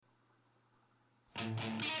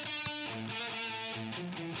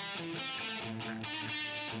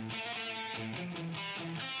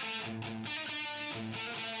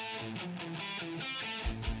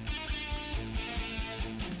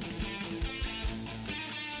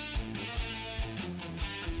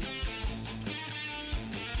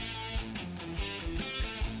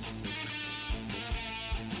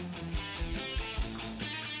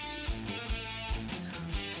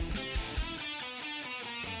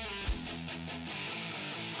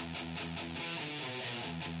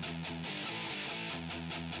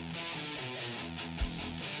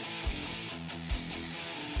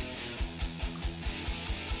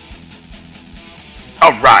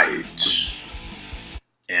All right.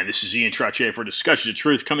 And this is Ian Trottier for Discussion of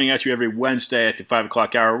Truth, coming at you every Wednesday at the 5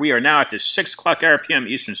 o'clock hour. We are now at the 6 o'clock hour p.m.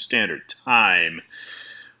 Eastern Standard Time.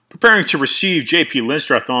 Preparing to receive J.P.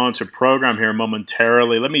 Lindstreth onto program here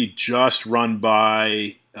momentarily. Let me just run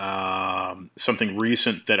by something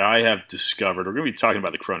recent that I have discovered. We're going to be talking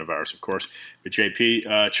about the coronavirus, of course, with J.P.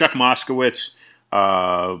 Chuck Moskowitz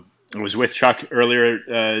was with Chuck earlier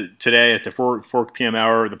today at the 4 p.m.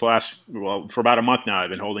 hour. For about a month now, I've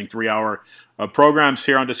been holding 3-hour programs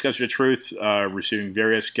here on Discussion of Truth, receiving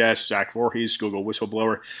various guests: Zach Voorhees, Google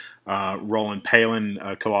whistleblower, Roland Palin,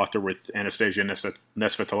 co-author with Anastasia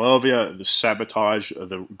Nesvetalova, The Sabotage of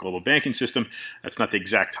the Global Banking System. That's not the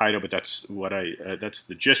exact title, but that's what that's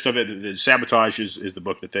the gist of it. The Sabotage is the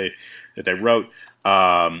book that they wrote.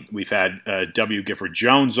 We've had W. Gifford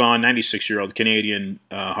Jones on, 96-year-old Canadian,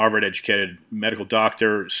 Harvard-educated medical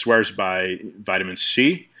doctor, swears by vitamin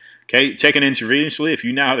C. Okay, taken intravenously. If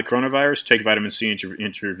you now have the coronavirus, take vitamin C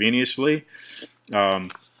intravenously.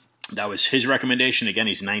 That was his recommendation. Again,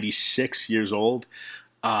 he's 96 years old.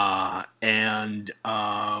 Anyway,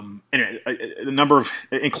 a number of,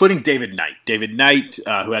 including David Knight. David Knight,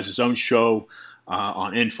 who has his own show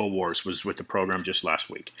on InfoWars, was with the program just last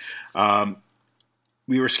week.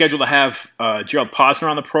 We were scheduled to have Gerald Posner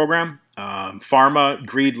on the program. Pharma,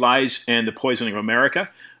 Greed, Lies, and the Poisoning of America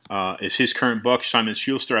is his current book. Simon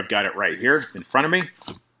Schuster, I've got it right here in front of me,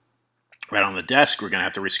 right on the desk. We're going to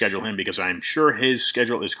have to reschedule him because I'm sure his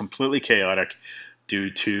schedule is completely chaotic due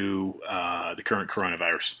to the current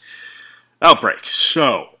coronavirus outbreak.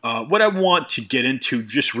 So what I want to get into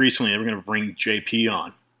just recently, and we're going to bring JP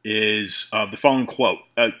on, is the following quote.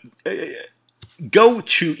 Go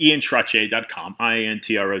to iantrottier.com,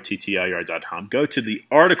 IANTROTTIER.com. Go to the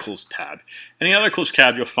Articles tab. In the Articles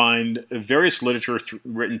tab, you'll find various literature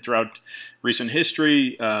written throughout recent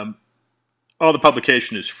history. All the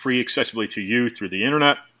publication is free, accessibly to you through the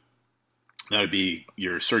internet. That would be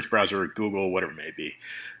your search browser, Google, whatever it may be,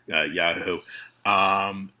 Yahoo.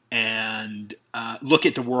 And look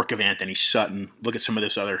at the work of Anthony Sutton. Look at some of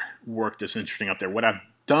this other work that's interesting up there. What I've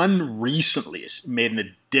done recently is made an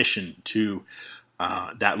addition to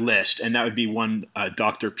that list, and that would be one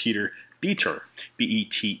Dr. Peter Beter,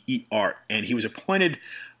 Beter, and he was appointed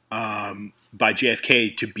by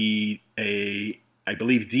JFK to be I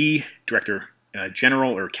believe, the Director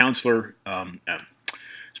General or Counselor.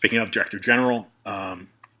 Speaking of Director General, Yoram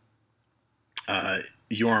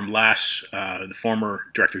Lass, the former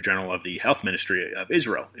Director General of the Health Ministry of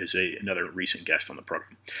Israel, is another recent guest on the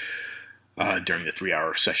program during the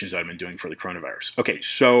 3-hour sessions I've been doing for the coronavirus. Okay,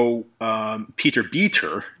 so Peter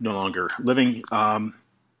Beter, no longer living,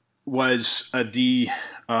 was the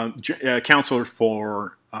counselor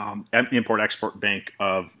for Import-Export Bank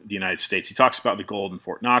of the United States. He talks about the gold in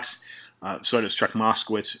Fort Knox. So does Chuck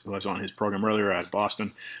Moskowitz, who was on his program earlier out of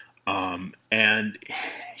Boston. And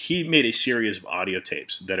he made a series of audio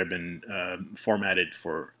tapes that have been formatted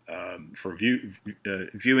for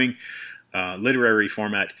viewing, literary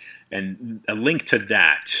format, and a link to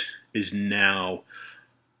that is now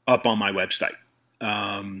up on my website.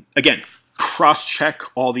 Again, cross-check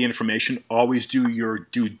all the information. Always do your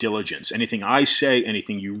due diligence. Anything I say,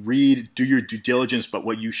 anything you read, do your due diligence. But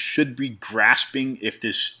what you should be grasping, if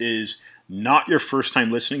this is not your first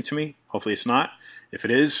time listening to me, hopefully it's not. If it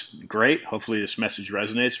is, great. Hopefully this message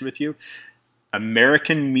resonates with you.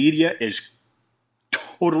 American media is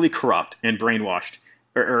totally corrupt and brainwashed,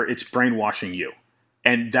 or it's brainwashing you.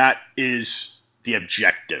 And that is the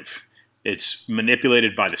objective. It's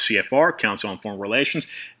manipulated by the CFR, Council on Foreign Relations,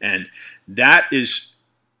 and that is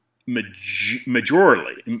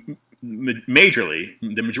majorly,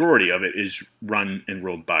 the majority of it is run and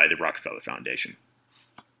ruled by the Rockefeller Foundation.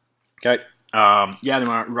 Okay?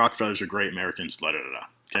 The Rockefellers are great Americans,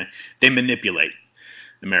 Okay? They manipulate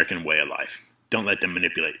the American way of life. Don't let them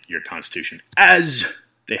manipulate your Constitution, as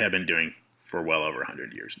they have been doing for well over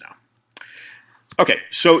 100 years now. Okay,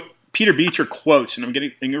 so Peter Beter quotes, and I'm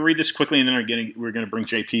going to read this quickly, and then we're going to bring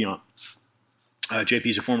JP on. JP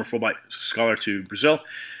is a former Fulbright scholar to Brazil,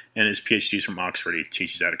 and his PhD is from Oxford. He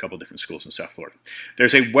teaches at a couple of different schools in South Florida.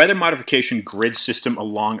 There's a weather modification grid system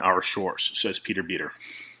along our shores, says Peter Beater.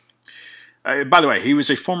 By the way, he was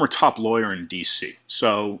a former top lawyer in D.C.,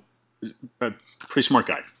 so a pretty smart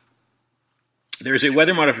guy. There's a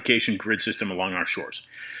weather modification grid system along our shores,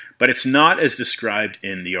 but it's not as described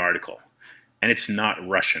in the article, and it's not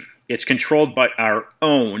Russian. It's controlled by our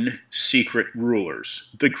own secret rulers.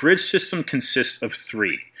 The grid system consists of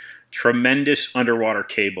 3 tremendous underwater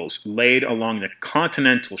cables laid along the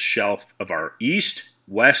continental shelf of our east,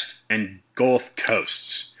 west, and Gulf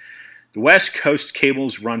coasts. The west coast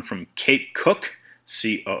cables run from Cape Cook,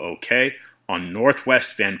 C-O-O-K, on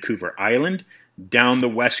northwest Vancouver Island, down the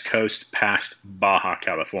west coast past Baja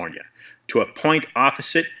California, to a point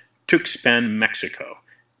opposite Tuxpan, Mexico,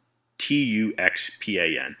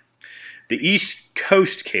 Tuxpan. The East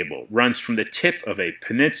Coast Cable runs from the tip of a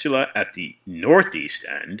peninsula at the northeast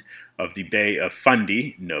end of the Bay of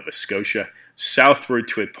Fundy, Nova Scotia, southward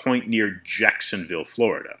to a point near Jacksonville,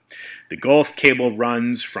 Florida. The Gulf Cable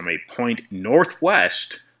runs from a point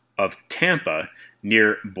northwest of Tampa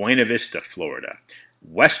near Buena Vista, Florida,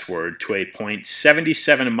 westward to a point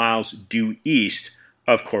 77 miles due east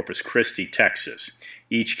of Corpus Christi, Texas.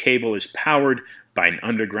 Each cable is powered by an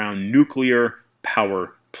underground nuclear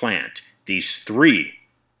power plant. These 3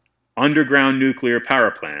 underground nuclear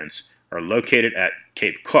power plants are located at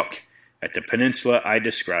Cape Cook, at the peninsula I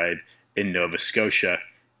described in Nova Scotia,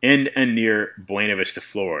 in and near Buena Vista,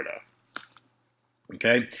 Florida.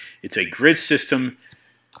 Okay? It's a grid system.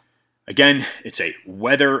 Again, it's a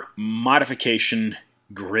weather modification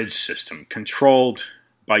grid system controlled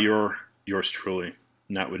by yours truly.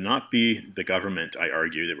 And that would not be the government, I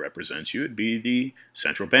argue, that represents you. It would be the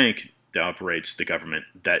central bank that operates the government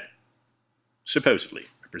that supposedly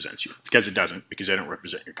represents you, because it doesn't, because they don't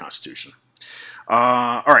represent your Constitution.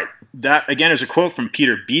 All right, that again is a quote from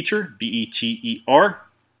Peter Beater, B-E-T-E-R.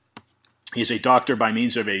 He is a doctor by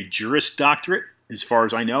means of a Juris Doctorate, as far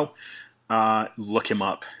as I know. Look him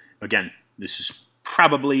up. Again, this is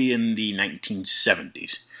probably in the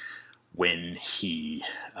 1970s when he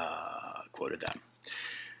quoted that.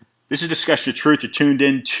 This is Discussion of Truth. You're tuned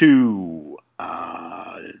in to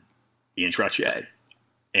Ian Trottier.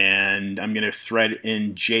 And I'm going to thread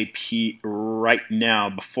in JP right now.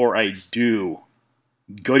 Before I do,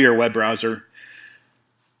 go to your web browser,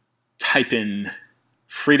 type in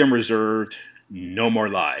Freedom Reserved, No More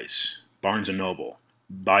Lies, Barnes & Noble.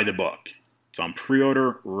 Buy the book. It's on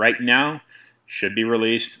pre-order right now. Should be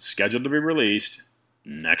released, scheduled to be released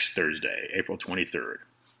next Thursday, April 23rd.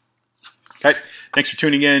 Okay, thanks for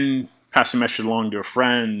tuning in. Pass the message along to a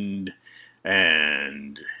friend.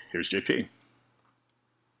 And here's JP.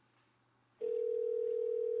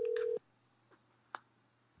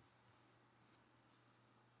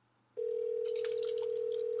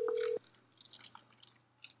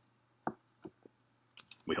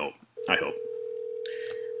 We hope. I hope.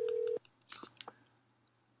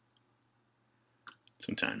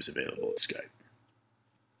 Sometimes available at Skype.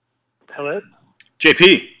 Hello?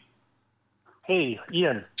 JP. Hey,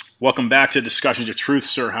 Ian. Welcome back to Discussions of Truth,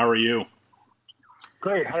 sir. How are you?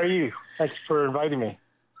 Great. How are you? Thanks for inviting me.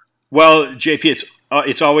 Well, JP,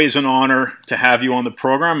 it's always an honor to have you on the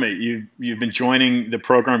program. You've been joining the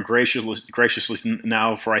program graciously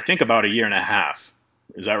now for, I think, about a year and a half.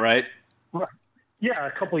 Is that right? Yeah,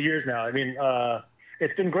 a couple of years now. I mean,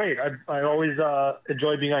 it's been great. I always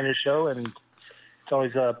enjoy being on your show, and it's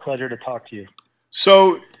always a pleasure to talk to you.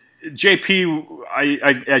 So, JP,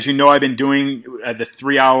 I as you know, I've been doing the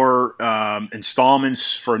 3-hour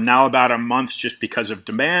installments for now about a month just because of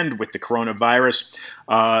demand with the coronavirus.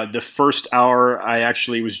 The first hour, I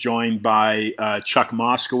actually was joined by Chuck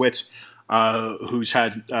Moskowitz, who's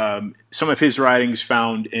had some of his writings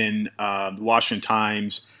found in the Washington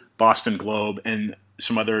Times, Boston Globe, and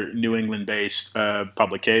some other New England-based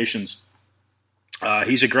publications.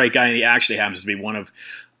 He's a great guy, and he actually happens to be one of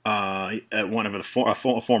a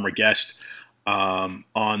former guest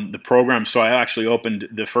on the program. So I actually opened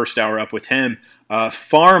the first hour up with him.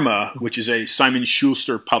 Pharma, which is a Simon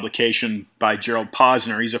Schuster publication by Gerald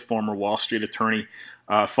Posner. He's a former Wall Street attorney.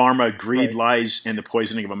 Pharma, Greed, Lies, and the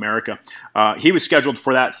Poisoning of America. He was scheduled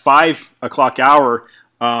for that 5 o'clock hour.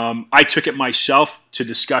 I took it myself to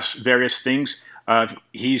discuss various things.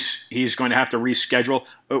 He's going to have to reschedule.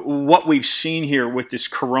 What we've seen here with this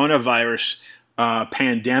coronavirus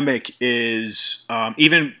pandemic is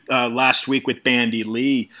even last week with Bandy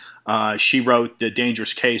Lee, she wrote The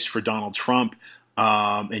Dangerous Case for Donald Trump,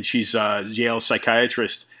 and she's a Yale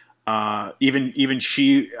psychiatrist. Even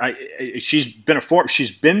she's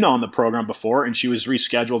been on the program before, and she was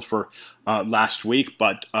rescheduled for last week.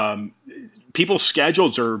 But people's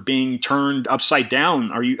schedules are being turned upside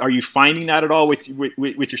down. Are you finding that at all with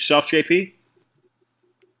yourself, JP?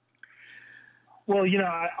 Well,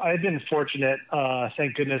 I've been fortunate,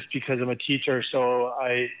 thank goodness, because I'm a teacher. So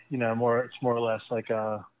it's more or less like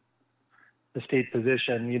the state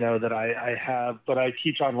position, that I have, but I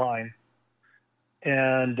teach online.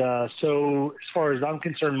 And so as far as I'm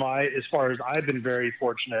concerned, as far as I've been very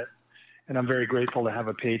fortunate, and I'm very grateful to have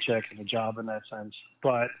a paycheck and a job in that sense.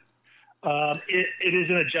 But it is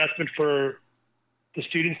an adjustment for the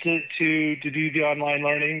students to do the online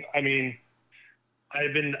learning. I mean,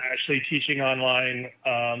 I've been actually teaching online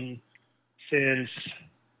since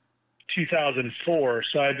 2004.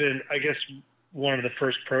 So I've been, I guess, one of the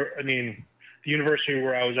first the university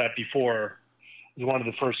where I was at before is one of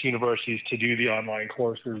the first universities to do the online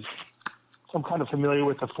courses. So I'm kind of familiar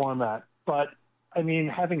with the format. But,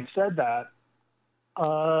 having said that,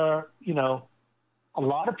 a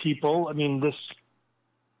lot of people, this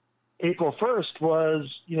April 1st was,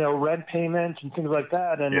 rent payments and things like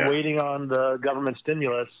that, and waiting on the government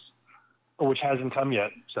stimulus, which hasn't come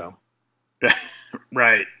yet. So,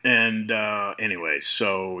 right. And anyway,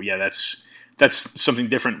 so yeah, that's something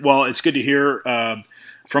different. Well, it's good to hear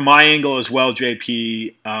from my angle as well,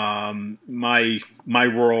 JP. My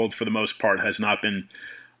world, for the most part, has not been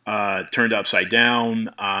turned upside down.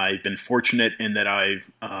 I've been fortunate in that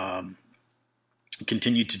I've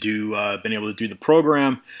continued to been able to do the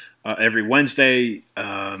program every Wednesday,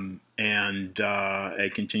 and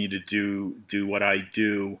I continue to do what I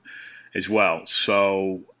do as well.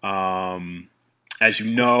 So, as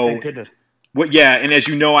you know, thank goodness. And as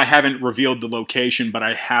you know, I haven't revealed the location, but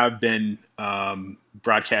I have been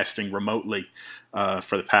broadcasting remotely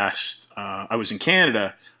for the past. I was in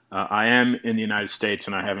Canada. I am in the United States,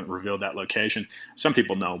 and I haven't revealed that location. Some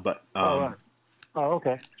people know, but right.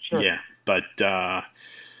 Okay, sure. Yeah, but and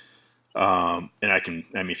I can.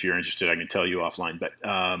 if you're interested, I can tell you offline. But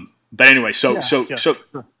anyway, so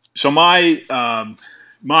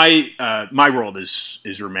my world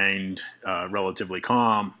is remained relatively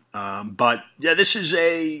calm. But yeah, this is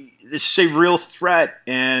a real threat,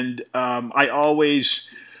 and I always,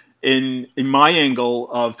 in my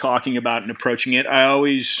angle of talking about and approaching it, I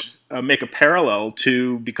always make a parallel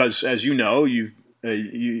to, because as you know, you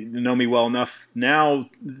know me well enough now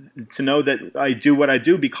to know that I do what I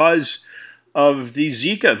do because of the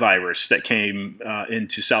Zika virus that came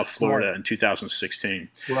into South Florida in 2016.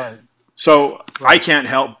 Right. So I can't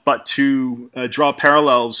help but to draw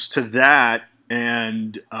parallels to that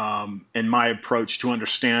and my approach to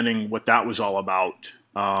understanding what that was all about.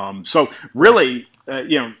 So really,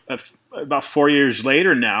 about 4 years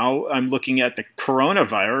later now, I'm looking at the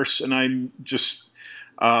coronavirus, and I'm just,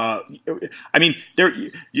 there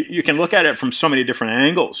you can look at it from so many different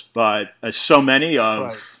angles, but so many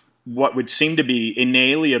of what would seem to be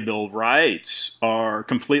inalienable rights are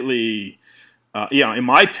completely, in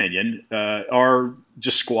my opinion, are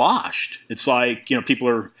just squashed. It's like, people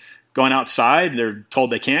are going outside, they're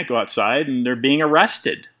told they can't go outside, and they're being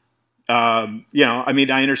arrested. I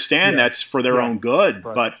understand that's for their own good,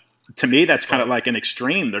 but to me, that's kind of like an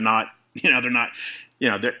extreme. They're not,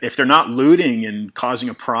 if they're not looting and causing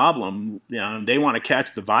a problem, they want to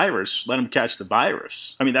catch the virus, let them catch the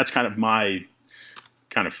virus. That's kind of my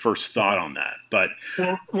first thought on that. But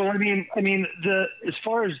as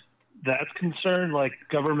far as that's concerned, like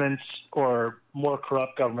governments or more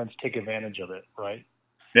corrupt governments take advantage of it, right?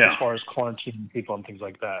 Yeah. As far as quarantining people and things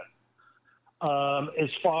like that. As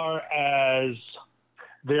far as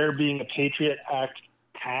there being a Patriot Act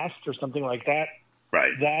passed or something like that,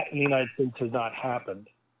 right? That in the United States has not happened.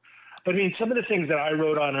 But some of the things that I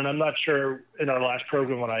wrote on, and I'm not sure in our last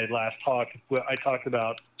program when I last talked, I talked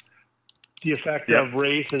about the effect of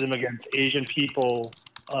racism against Asian people,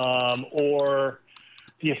 or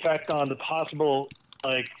the effect on the possible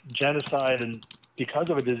genocide and because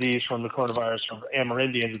of a disease from the coronavirus from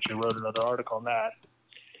Amerindians, which I wrote another article on that.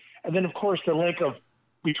 And then, of course, the link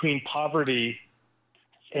between poverty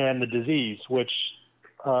and the disease, which,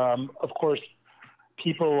 of course,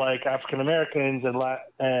 people like African Americans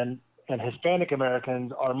and Hispanic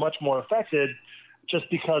Americans are much more affected just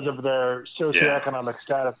because of their socioeconomic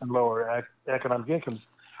status and lower economic incomes.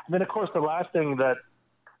 And then, of course, the last thing that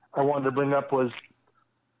I wanted to bring up was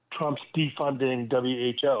Trump's defunding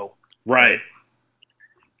WHO. Right.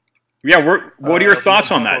 Yeah. What are your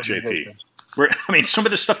thoughts on that, JP? Some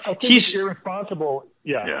of the stuff it's irresponsible.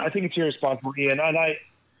 Yeah, I think it's irresponsible, Ian. And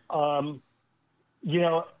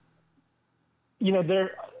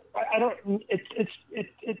I don't.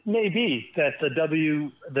 It may be that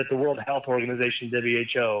the World Health Organization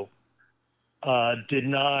 (WHO) did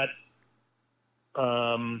not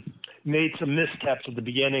made some missteps at the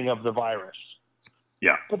beginning of the virus.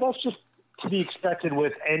 Yeah, but that's just to be expected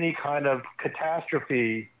with any kind of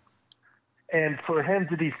catastrophe. And for him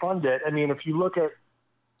to defund it, I mean, if you look at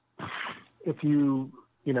who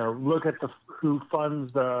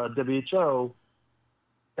funds the WHO.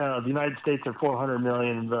 The United States are $400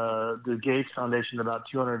 million. The Gates Foundation about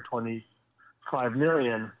 $225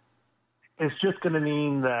 million. It's just going to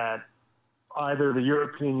mean that either the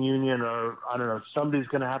European Union or I don't know, somebody's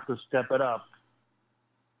going to have to step it up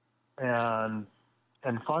and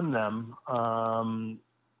fund them. I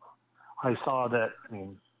saw that. I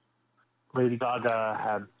mean, Lady Gaga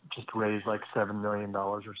had just raised like $7 million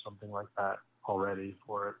or something like that already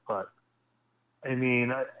for it. But I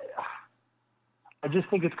mean, I just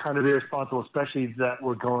think it's kind of irresponsible, especially that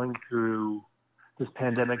we're going through this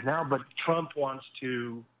pandemic now. But Trump wants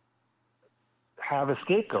to have a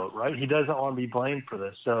scapegoat, right? He doesn't want to be blamed for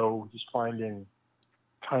this, so he's trying to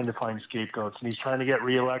find scapegoats, and he's trying to get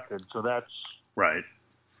reelected. So that's right.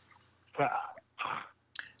 I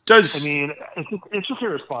mean, it's just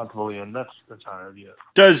irresponsible, Ian. That's how I view it.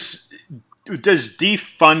 Does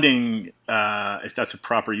defunding, if that's a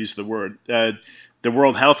proper use of the word, the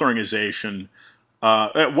World Health Organization?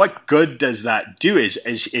 What good does that do?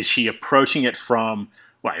 Is he approaching it from?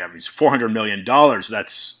 Well, I mean, it's $400 million.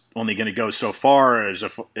 That's only going to go so far as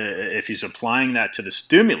if he's applying that to the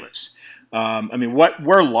stimulus. I mean, what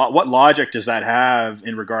logic does that have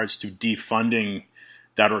in regards to defunding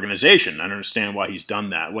that organization? I don't understand why he's done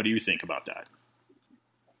that. What do you think about that?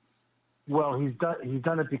 Well, he's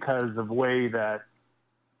done it because of the way that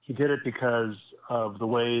he did it because of the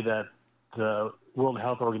way that the World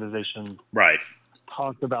Health Organization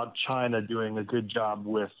talked about China doing a good job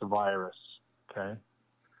with the virus. Okay,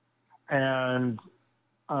 and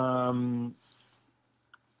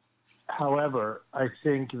however, I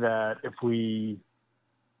think that if we,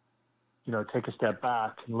 take a step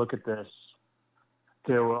back and look at this,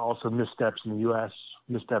 there were also missteps in the U.S.,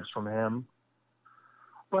 missteps from him.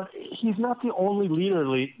 But he's not the only leader,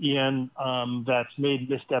 Ian, that's made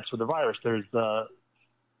missteps with the virus. There's the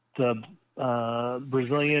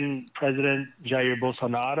Brazilian president, Jair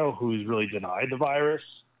Bolsonaro, who's really denied the virus.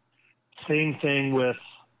 Same thing with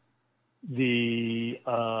the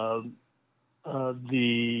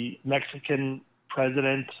Mexican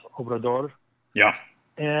president, Obrador. Yeah.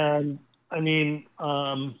 And, I mean,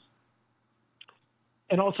 and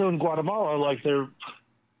also in Guatemala, like they're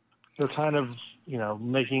kind of,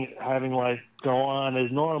 having life go on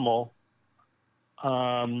as normal.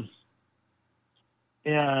 And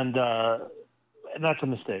that's a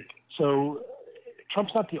mistake. So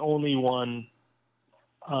Trump's not the only one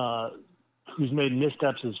who's made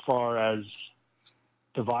missteps as far as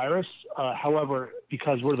the virus. However,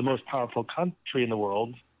 because we're the most powerful country in the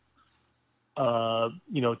world,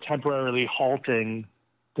 temporarily halting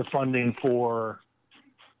the funding for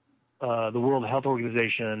the World Health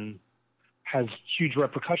Organization has huge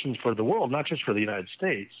repercussions for the world, not just for the United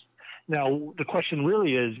States. Now, the question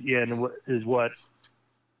really is, Ian, is what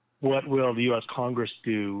will the U.S. Congress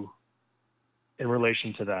do in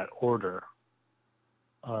relation to that order?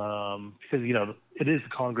 Because, it is the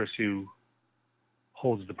Congress who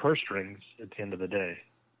holds the purse strings at the end of the day.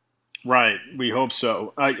 Right. We hope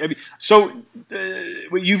so.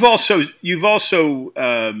 You've also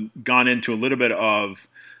gone into a little bit of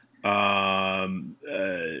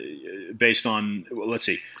based on, let's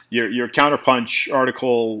see, your Counterpunch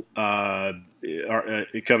article,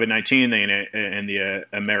 COVID-19 and the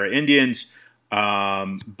Amerindians,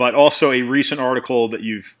 but also a recent article that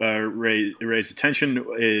you've raised attention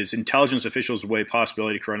is intelligence officials weigh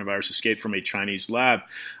possibility coronavirus escaped from a Chinese lab.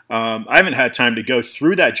 I haven't had time to go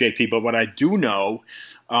through that, JP, but what I do know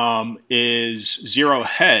is Zero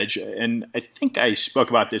Hedge, and I think I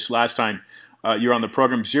spoke about this last time you're on the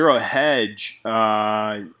program. Zero Hedge,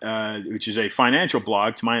 which is a financial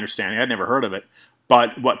blog, to my understanding, I'd never heard of it,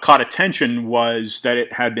 but what caught attention was that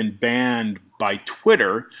it had been banned by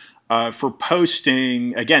Twitter for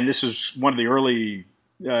posting, again, this is one of the early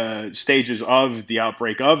stages of the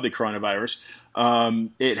outbreak of the coronavirus.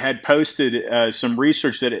 It had posted some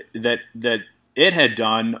research that it had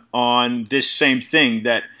done on this same thing,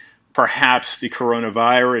 that perhaps the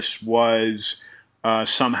coronavirus was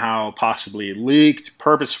somehow possibly leaked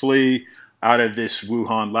purposefully out of this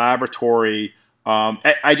Wuhan laboratory.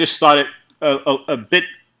 I just thought it a bit.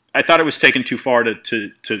 I thought it was taken too far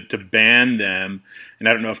to ban them, and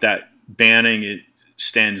I don't know if that banning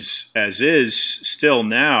stands as is still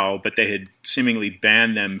now, but they had seemingly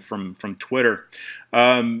banned them from Twitter.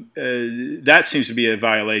 That seems to be a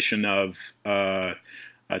violation of.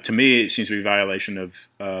 To me, it seems to be a violation of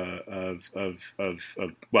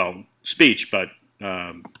speech, but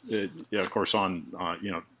of course on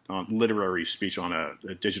literary speech on a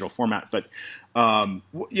digital format. But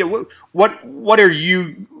what are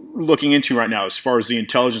you looking into right now as far as the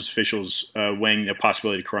intelligence officials weighing the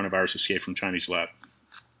possibility of coronavirus escape from Chinese lab?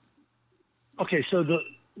 Okay, so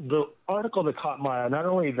the article that caught my eye, not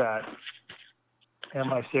only that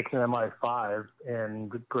MI6 and MI5 in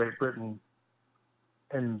Great Britain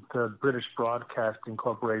and the British Broadcasting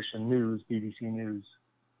Corporation News, BBC News,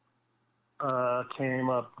 came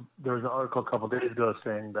up. There was an article a couple of days ago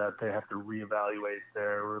saying that they have to reevaluate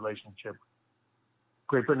their relationship.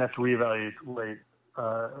 Great Britain has to reevaluate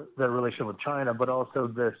their relationship with China, but also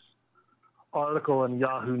this article in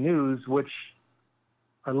Yahoo News, which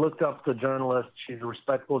I looked up the journalist. She's a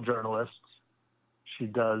respectable journalist. She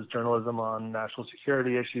does journalism on national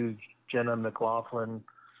security issues, Jenna McLaughlin.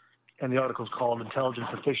 And the article is called "Intelligence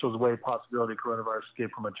Officials Weigh Possibility of Coronavirus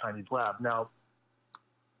Escape from a Chinese Lab." Now,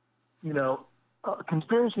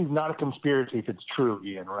 conspiracy is not a conspiracy if it's true,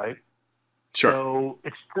 Ian, right? Sure. So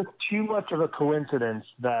it's just too much of a coincidence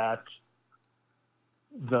that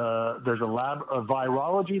there's a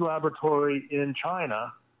virology laboratory in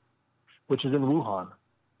China, which is in Wuhan,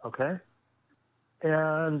 okay?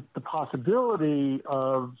 And the possibility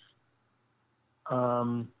of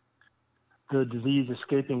the disease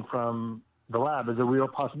escaping from the lab is a real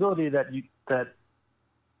possibility that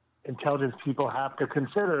intelligence people have to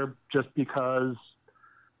consider just because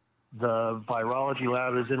the virology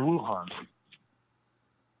lab is in Wuhan.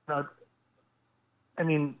 Now, I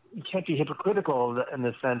mean, you can't be hypocritical in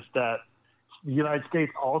the sense that the United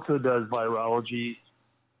States also does virology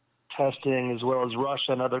testing as well as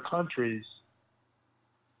Russia and other countries.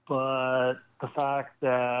 But the fact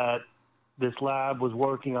that this lab was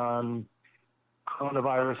working on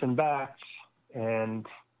coronavirus in bats, and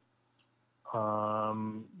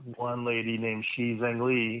one lady named Shi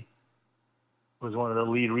Zhengli was one of the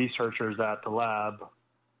lead researchers at the lab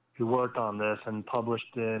who worked on this and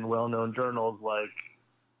published in well-known journals like,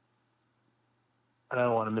 I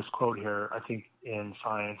don't want to misquote here, I think in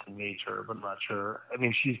Science and Nature, but I'm not sure. I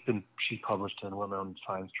mean, she's published in well-known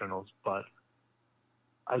science journals, but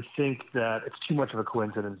I think that it's too much of a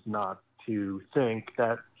coincidence not to think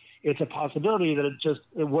that it's a possibility that it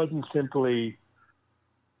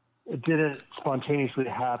didn't spontaneously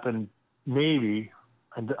happen, maybe,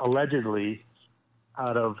 and allegedly,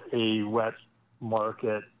 out of a wet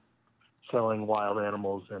market selling wild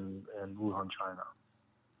animals in Wuhan, China.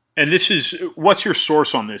 And what's your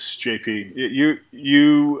source on this, JP?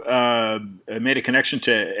 You made a connection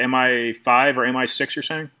to MI5 or MI6, you're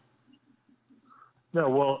saying? No,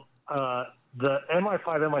 well, the MI5,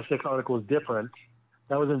 MI6 article is different.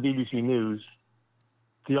 That was in BBC News.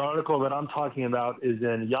 The article that I'm talking about is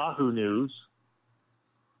in Yahoo News,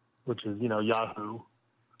 which is, Yahoo,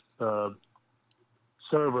 the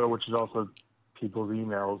server, which is also people's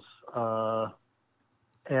emails.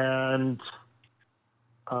 And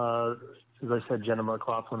as I said, Jenna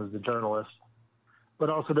McLaughlin is the journalist. But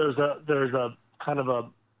also there's a kind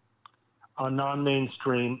of a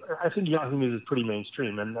non-mainstream. I think Yahoo News is pretty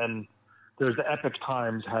mainstream. And there's the Epoch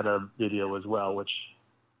Times had a video as well, which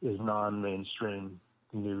is non-mainstream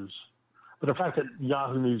news. But the fact that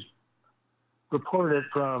Yahoo News reported it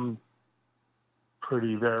from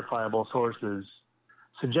pretty verifiable sources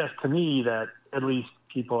suggests to me that at least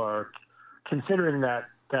people are considering that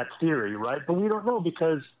theory, right? But we don't know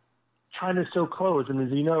because China's so close. And as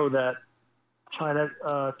you know, that China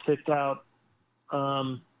kicked out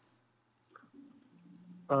the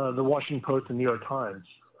Washington Post and New York Times.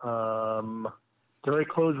 Very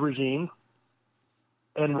closed regime.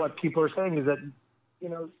 And what people are saying is that,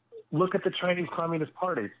 look at the Chinese Communist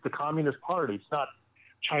Party. It's the Communist Party. It's not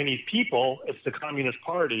Chinese people. It's the Communist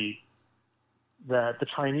Party, the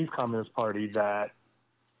Chinese Communist Party that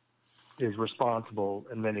is responsible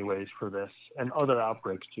in many ways for this and other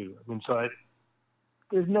outbreaks too. I mean,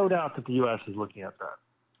 there's no doubt that the U.S. is looking at that.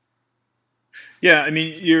 Yeah, I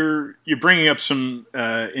mean, you're bringing up some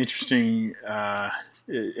interesting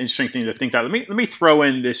things to think about. Let me throw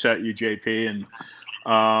in this at you, JP, and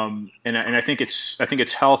I think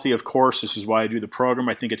it's healthy. Of course, this is why I do the program.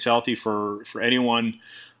 I think it's healthy for anyone,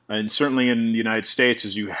 and certainly in the United States,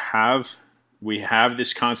 as we have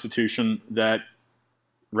this Constitution that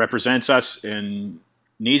represents us and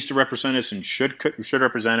needs to represent us and should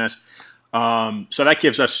represent us. So that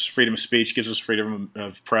gives us freedom of speech, gives us freedom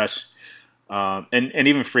of press. and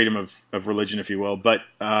even freedom of religion, if you will. But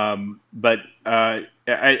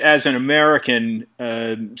as an American,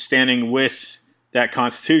 standing with that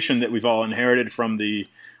Constitution that we've all inherited from the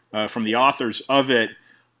authors of it,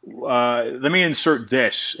 let me insert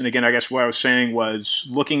this. And again, I guess what I was saying was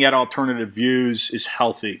looking at alternative views is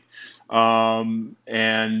healthy. Theories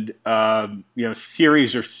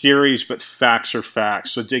are theories, but facts are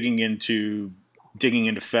facts. So digging into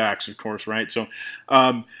facts, of course, right? So,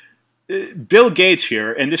 Bill Gates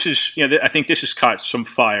here, and this is, I think this has caught some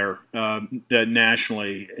fire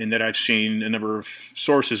nationally, in that I've seen a number of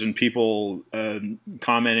sources and people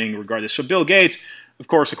commenting regarding this. So Bill Gates, of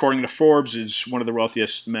course, according to Forbes, is one of the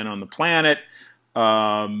wealthiest men on the planet.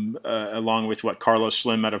 Along with Carlos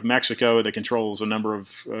Slim out of Mexico, that controls a number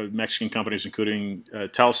of Mexican companies, including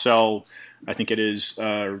Telcel, I think it is,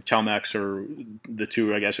 or Telmex, or the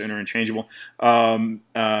two, I guess, are interchangeable. And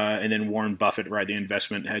then Warren Buffett, right, the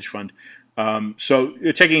investment hedge fund. So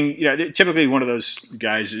you're taking, typically one of those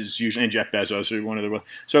guys is usually, and Jeff Bezos, or one of the.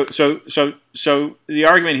 So the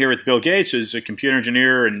argument here with Bill Gates is a computer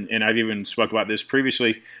engineer, and I've even spoke about this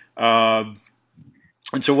previously.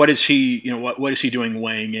 And so, what is he? What is he doing,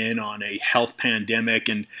 weighing in on a health pandemic?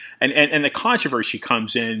 And the controversy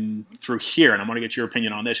comes in through here, and I want to get your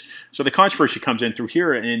opinion on this. So, the controversy comes in through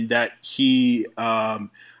here, in that he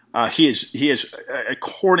is,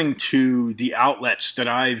 according to the outlets that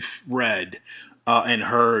I've read and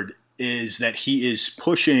heard, is that he is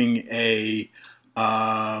pushing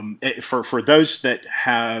for those that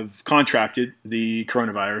have contracted the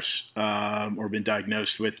coronavirus or been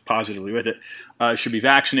diagnosed positively with it, should be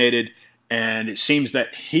vaccinated. And it seems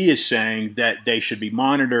that he is saying that they should be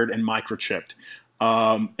monitored and microchipped.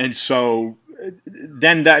 And so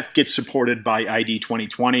then that gets supported by ID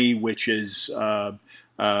 2020, which is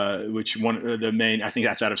which one of the main, I think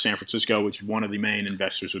that's out of San Francisco, which one of the main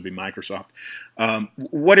investors would be Microsoft.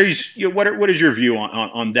 What is your view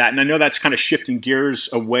on that? And I know that's kind of shifting gears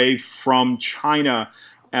away from China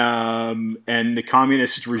and the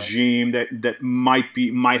communist regime that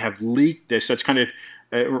might have leaked this. That's kind of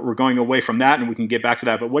we're going away from that, and we can get back to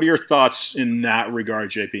that. But what are your thoughts in that regard,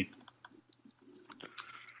 JP?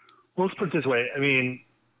 Well, let's put it this way. I mean,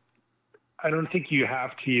 I don't think you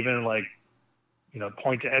have to even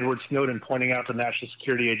point to Edward Snowden pointing out the National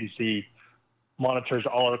Security Agency monitors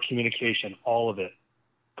all our communication, all of it.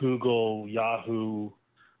 Google, Yahoo,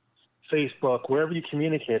 Facebook, wherever you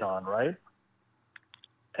communicate on, right?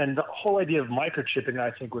 And the whole idea of microchipping,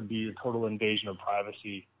 I think, would be a total invasion of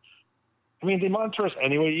privacy. I mean, they monitor us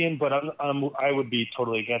anyway, Ian, but I would be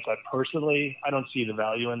totally against that personally. I don't see the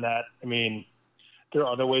value in that. I mean, there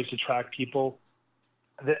are other ways to track people.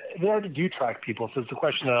 They already do track people, so it's a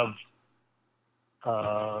question of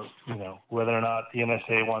whether or not the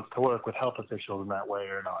NSA wants to work with health officials in that way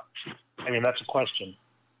or not. I mean, that's a question.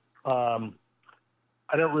 I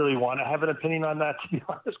don't really want to have an opinion on that, to be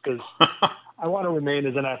honest, because I want to remain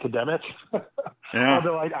as an academic. Yeah.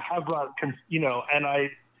 Although I have brought,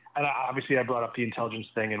 obviously I brought up the intelligence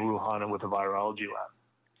thing in Wuhan and with the virology lab.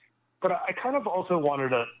 But I kind of also wanted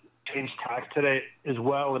to change tack today as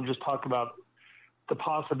well and just talk about the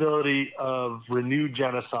possibility of renewed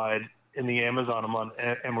genocide in the Amazon among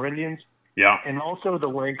Amerindians. Yeah. And also the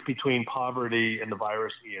link between poverty and the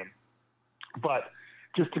virus, Ian. But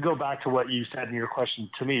just to go back to what you said in your question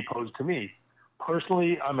to me, posed to me,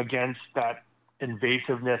 personally, I'm against that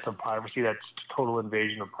invasiveness of privacy, that's total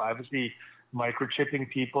invasion of privacy, microchipping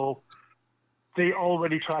people. They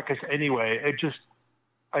already track us anyway.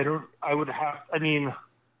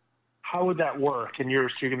 How would that work? And you're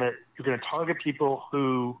gonna target people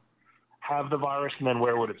who have the virus, and then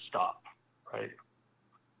where would it stop, right?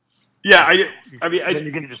 Yeah, then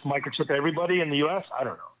you're going to just microchip everybody in the U.S.? I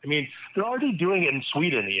don't know. I mean, they're already doing it in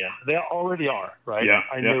Sweden, Ian. They already are, right? Yeah,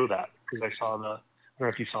 I know that because I saw I don't know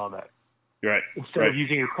if you saw that. Right. Instead of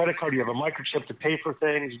using your credit card, you have a microchip to pay for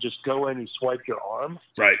things. You just go in, you swipe your arm.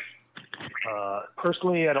 Right.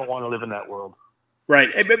 Personally, I don't want to live in that world.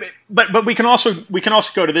 Right, but we can also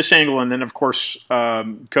go to this angle, and then of course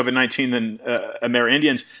COVID-19 and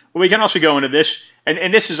Amerindians. But we can also go into this,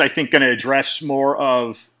 and this is, I think, going to address more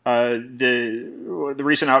of the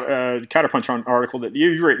recent Counterpunch article that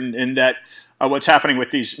you've written, in that what's happening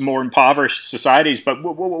with these more impoverished societies. But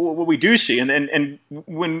what we do see, and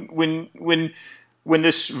when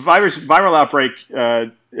this viral outbreak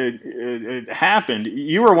it happened,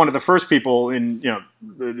 you were one of the first people in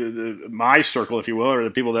my circle, if you will, or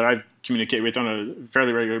the people that I communicate with on a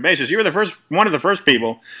fairly regular basis. You were one of the first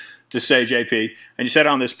people to say, JP, and you said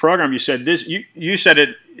on this program, you said this. You said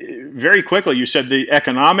it very quickly. You said the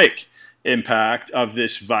economic impact of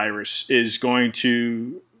this virus is going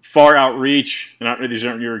to far outreach, and these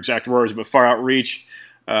aren't your exact words, but far outreach.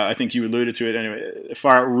 I think you alluded to it anyway.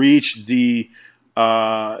 Far outreach the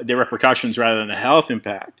repercussions rather than the health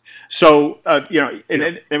impact. So and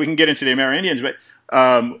we can get into the Amerindians, but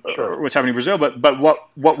what's happening in Brazil. But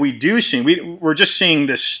what we do see, we're just seeing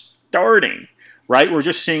this starting, right? We're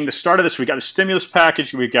just seeing the start of this. We got a stimulus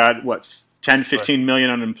package. We got 10, 15 million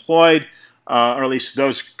unemployed, or at least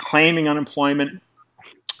those claiming unemployment.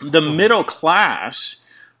 The middle class.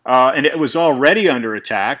 And it was already under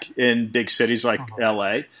attack in big cities like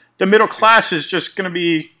L.A. The middle class is just going to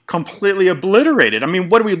be completely obliterated. I mean,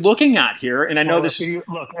 what are we looking at here? And I know this.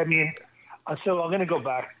 Look, I mean, so I'm going to go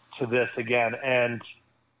back to this again, and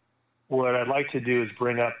what I'd like to do is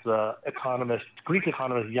bring up the Greek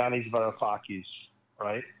economist Yanis Varoufakis,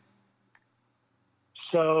 right?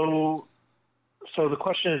 So the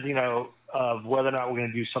question is, of whether or not we're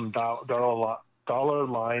going to do some dollar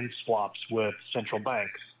line swaps with central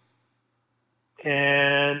banks.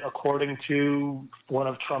 And according to one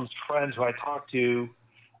of Trump's friends who I talked to,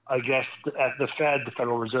 I guess at the Fed, the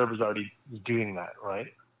Federal Reserve is already doing that,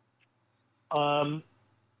 right? I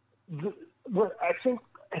think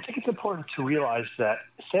it's important to realize that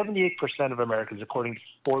 78% of Americans, according to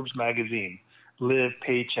Forbes magazine, live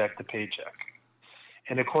paycheck to paycheck.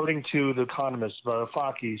 And according to the economist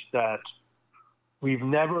Varoufakis, that we've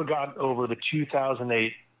never gotten over the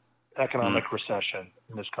 2008 economic recession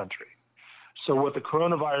in this country. So what the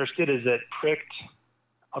coronavirus did is it pricked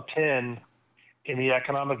a pin in the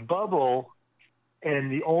economic bubble,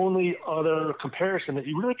 and the only other comparison that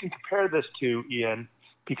you really can compare this to, Ian,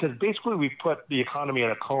 because basically we've put the economy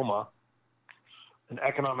in a coma, an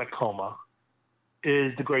economic coma,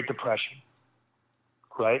 is the Great Depression,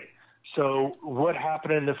 right? So what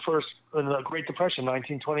happened in the Great Depression,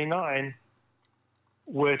 1929,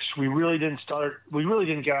 which we really didn't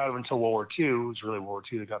get out of until World War II. It was really World War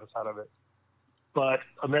II that got us out of it. But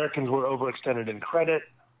Americans were overextended in credit.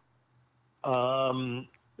 The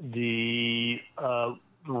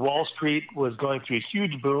Wall Street was going through a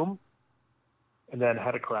huge boom and then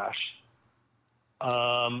had a crash.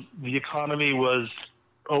 The economy was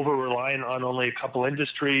over-reliant on only a couple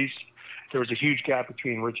industries. There was a huge gap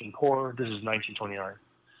between rich and poor. This is 1929.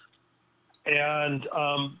 And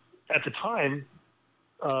at the time,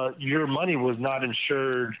 your money was not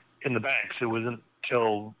insured in the banks. It wasn't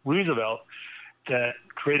until Roosevelt that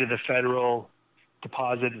created the Federal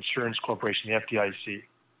Deposit Insurance Corporation, the FDIC.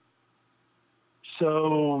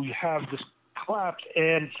 So you have this collapse,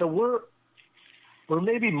 and so we're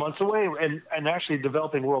maybe months away, and actually the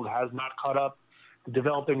developing world has not caught up. The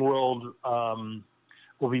developing world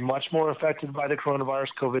will be much more affected by the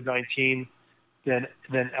coronavirus, COVID-19, than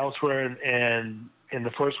elsewhere in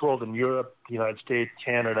the first world, in Europe, the United States,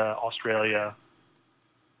 Canada, Australia.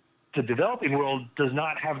 The developing world does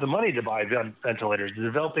not have the money to buy ventilators. The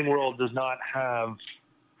developing world does not have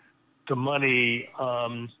the money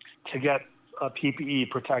to get PPE,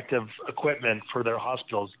 protective equipment for their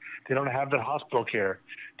hospitals. They don't have the hospital care.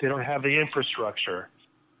 They don't have the infrastructure.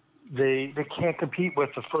 They can't compete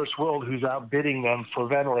with the first world who's outbidding them for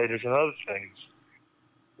ventilators and other things.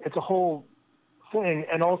 It's a whole thing.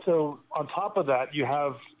 And also, on top of that, you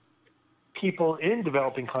have people in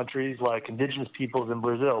developing countries like indigenous peoples in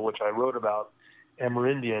Brazil, which I wrote about,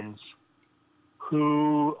 Amerindians,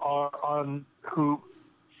 who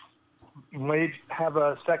may have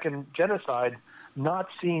a second genocide not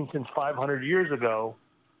seen since 500 years ago,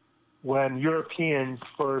 when Europeans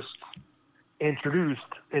first introduced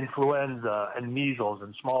influenza and measles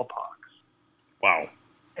and smallpox. Wow.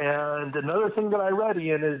 And another thing that I read,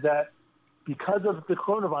 Ian, is that because of the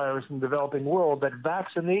coronavirus in the developing world, that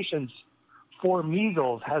vaccinations for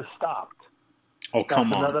measles has stopped. Oh,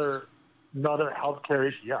 come on. Another healthcare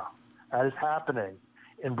issue. Yeah, that is happening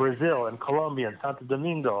in Brazil and Colombia and Santo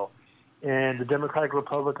Domingo and the Democratic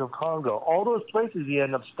Republic of Congo. All those places, the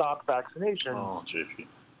end have stopped vaccinations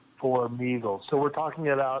for measles. So we're talking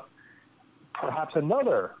about perhaps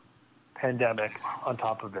another pandemic on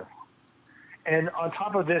top of this. And on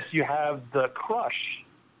top of this, you have the crush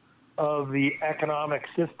of the economic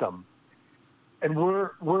system. And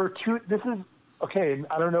this is, okay,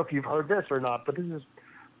 I don't know if you've heard this or not, but this is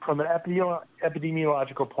from an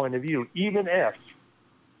epidemiological point of view. Even if,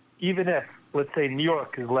 let's say, New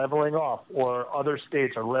York is leveling off or other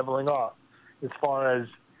states are leveling off as far as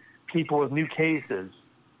people with new cases,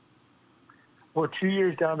 we're 2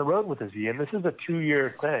 years down the road with this, Ian. This is a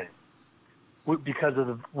 2-year thing because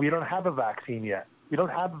we don't have a vaccine yet. We don't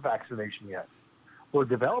have a vaccination yet. We're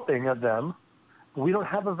developing them, but we don't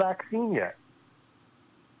have a vaccine yet.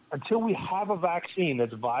 Until we have a vaccine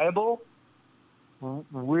that's viable,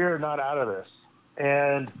 we're not out of this.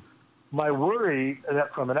 And my worry,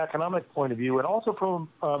 that from an economic point of view and also from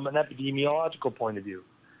an epidemiological point of view,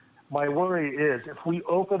 my worry is if we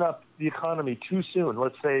open up the economy too soon,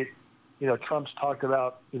 let's say, Trump's talked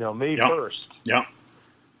about, May 1st. Yeah.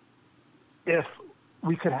 If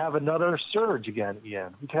we could have another surge again,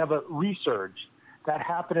 Ian, we could have a resurge. That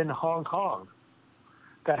happened in Hong Kong.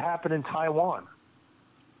 That happened in Taiwan.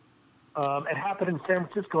 It happened in San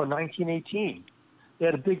Francisco in 1918. They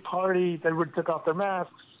had a big party. Everybody took off their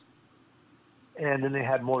masks. And then they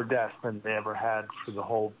had more deaths than they ever had for the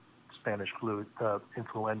whole Spanish flu,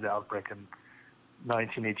 influenza outbreak in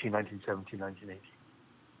 1918, 1917, 1918.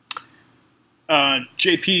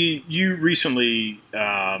 JP, you recently,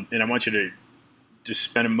 and I want you to just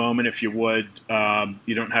spend a moment, if you would.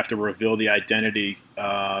 You don't have to reveal the identity.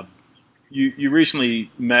 You recently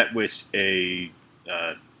met with a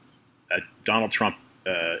Donald Trump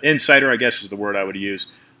insider, I guess is the word I would use.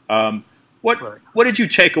 What did you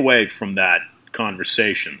take away from that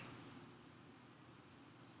conversation?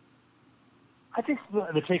 I think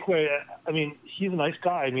the takeaway, I mean, he's a nice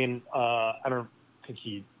guy. I mean, I don't think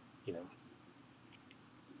he,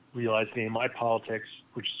 realized any of my politics,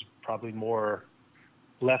 which is probably more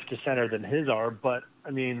left to center than his are. But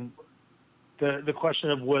I mean, the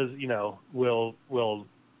question of will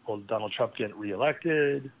Donald Trump get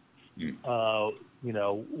reelected?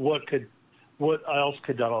 What else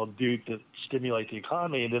could Donald do to stimulate the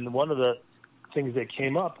economy? And then one of the things that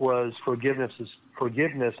came up was forgiveness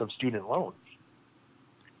of student loans.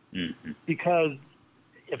 Mm-hmm. Because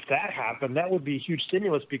if that happened, that would be a huge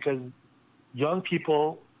stimulus because young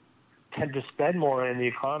people tend to spend more in the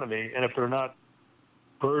economy. And if they're not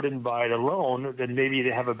burdened by the loan, then maybe they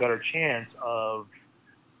have a better chance of,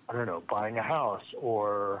 buying a house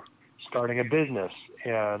or starting a business.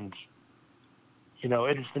 And,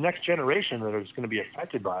 it's the next generation that is going to be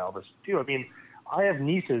affected by all this too. I mean, I have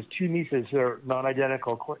two nieces who are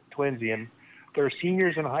non-identical twins, and they're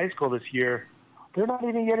seniors in high school this year. They're not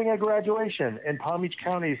even getting a graduation. And Palm Beach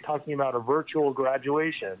County is talking about a virtual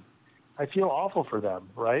graduation. I feel awful for them,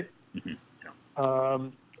 right? Mm-hmm. Yeah.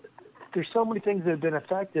 There's so many things that have been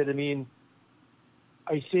affected. I mean,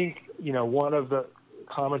 I think, one of the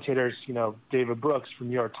commentators, David Brooks from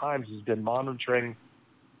New York Times has been monitoring,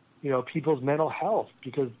 people's mental health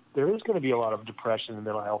because there is going to be a lot of depression and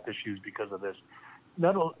mental health issues because of this.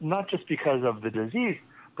 Not just because of the disease,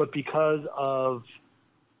 but because of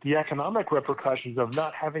the economic repercussions of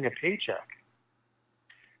not having a paycheck.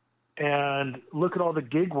 And look at all the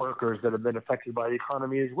gig workers that have been affected by the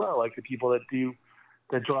economy as well, like the people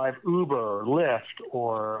that drive Uber or Lyft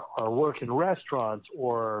or work in restaurants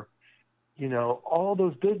or, all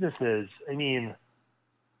those businesses. I mean,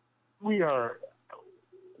 we're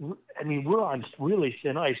on really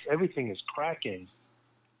thin ice. Everything is cracking.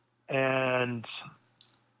 And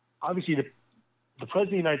obviously the President of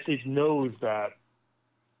the United States knows that,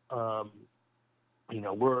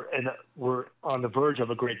 we're on the verge of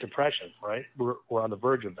a Great Depression, right? We're on the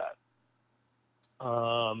verge of that.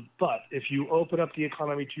 But if you open up the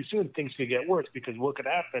economy too soon, things could get worse because what could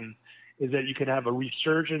happen is that you could have a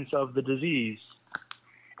resurgence of the disease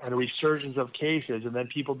and a resurgence of cases, and then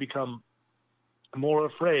people become more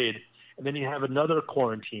afraid, and then you have another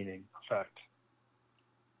quarantining effect.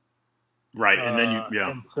 Right, and then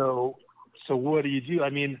And so what do you do?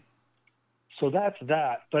 I mean, so that's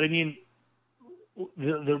that. But I mean,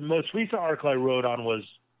 the most recent article I wrote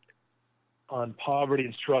on poverty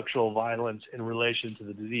and structural violence in relation to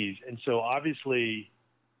the disease. And so obviously,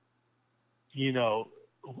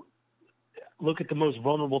 look at the most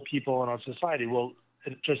vulnerable people in our society. Well,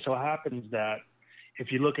 it just so happens that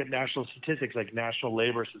if you look at national statistics, like national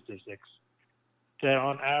labor statistics, that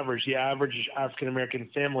on average, the average African-American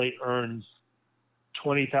family earns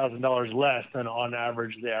 $20,000 less than on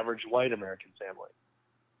average the average white American family.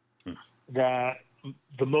 That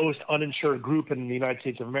the most uninsured group in the United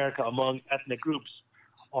States of America among ethnic groups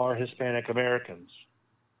are Hispanic Americans.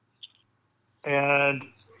 And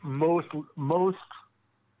most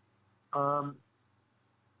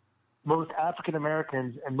African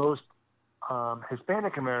Americans and most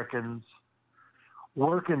Hispanic Americans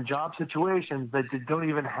work in job situations that don't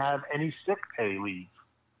even have any sick pay leave.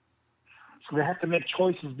 So they have to make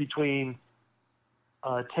choices between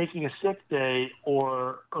taking a sick day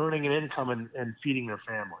or earning an income and feeding their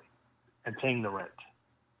family and paying the rent.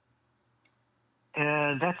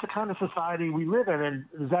 And that's the kind of society we live in,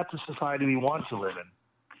 and that's the society we want to live in.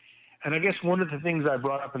 And I guess one of the things I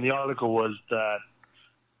brought up in the article was that,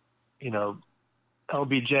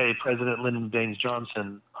 LBJ, President Lyndon Baines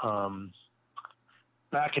Johnson,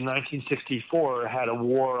 back in 1964 had a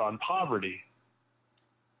war on poverty.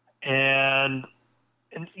 And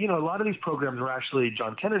and a lot of these programs were actually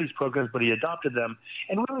John Kennedy's programs, but he adopted them,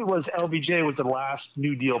 and really was LBJ was the last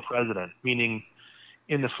New Deal president, meaning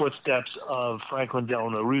in the footsteps of Franklin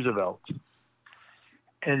Delano Roosevelt.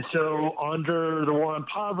 And so under the war on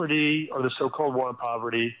poverty, or the so-called war on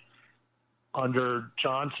poverty, under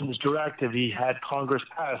Johnson's directive, he had Congress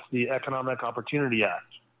pass the Economic Opportunity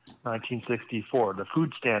Act, 1964, the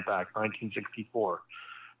Food Stamp Act, 1964,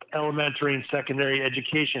 the Elementary and Secondary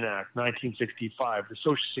Education Act, 1965, the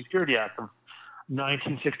Social Security Act of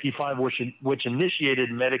 1965, which initiated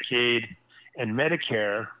Medicaid and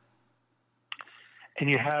Medicare. And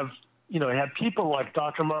you have people like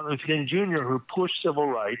Dr. Martin Luther King Jr. who pushed civil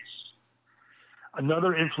rights.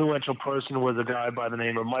 Another influential person was a guy by the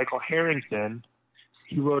name of Michael Harrington.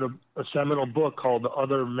 He wrote a seminal book called The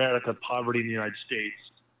Other Merit of Poverty in the United States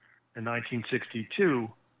in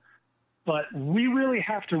 1962. But we really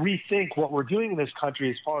have to rethink what we're doing in this country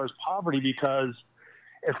as far as poverty, because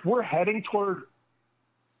if we're heading toward,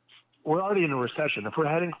 we're already in a recession. If we're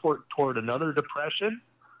heading toward another depression,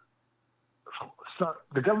 so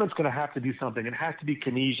the government's going to have to do something. It has to be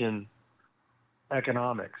Keynesian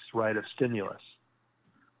economics, right, of stimulus.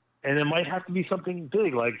 And it might have to be something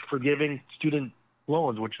big, like forgiving student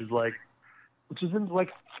loans, which is in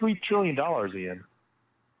like $3 trillion, Ian.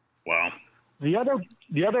 Wow. The other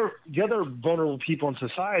vulnerable people in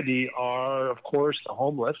society are, of course, the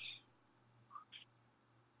homeless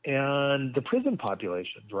and the prison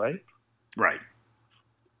populations, right? Right.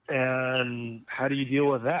 And how do you deal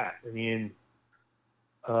with that? I mean,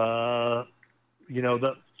 the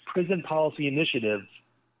Prison Policy Initiative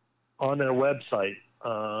on their website,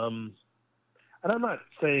 and I'm not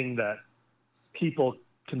saying that people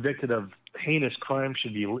convicted of heinous crimes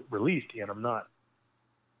should be released, and I'm not,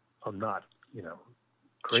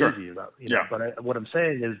 crazy sure. about, yeah. But what I'm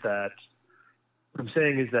saying is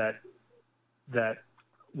that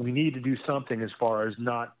we need to do something as far as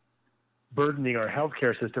not burdening our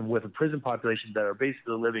healthcare system with a prison population that are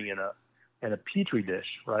basically living in a petri dish,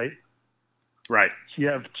 right? Right. So you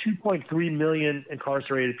have 2.3 million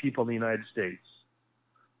incarcerated people in the United States,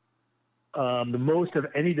 the most of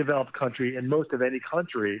any developed country, and most of any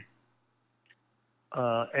developed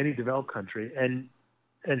country,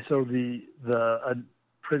 and so the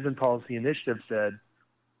Prison Policy Initiative said,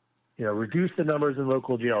 reduce the numbers in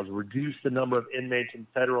local jails, reduce the number of inmates in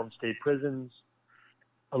federal and state prisons,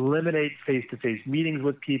 eliminate face-to-face meetings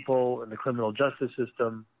with people in the criminal justice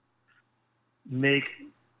system, make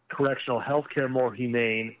correctional health care more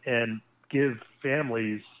humane, and give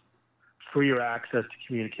families freer access to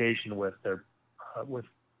communication with their with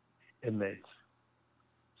inmates.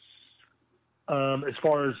 As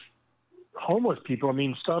far as homeless people, I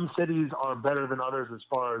mean, some cities are better than others as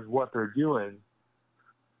far as what they're doing.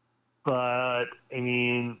 But I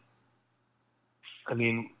mean,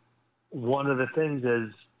 one of the things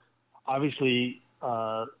is obviously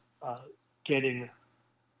getting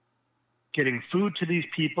food to these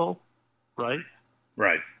people, right?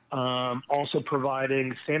 Right. Also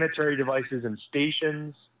providing sanitary devices and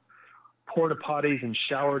stations, porta potties and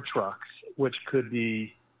shower trucks, which could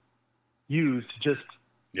be used just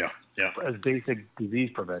as basic disease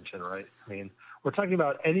prevention, right? I mean, we're talking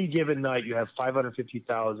about any given night you have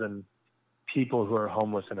 550,000 people who are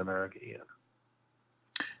homeless in America. Ian.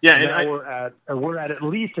 Yeah, and we're at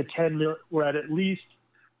least a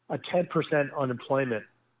 10% unemployment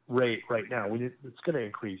rate right now. It's going to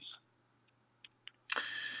increase.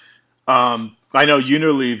 I know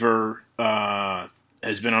Unilever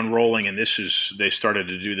has been unrolling, and they started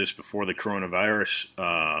to do this before the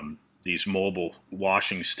coronavirus. These mobile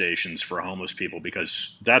washing stations for homeless people,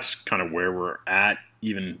 because that's kind of where we're at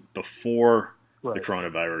even before the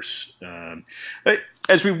coronavirus.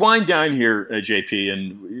 As we wind down here, JP,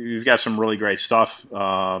 and we've got some really great stuff.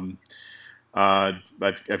 I've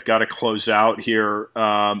got to close out here,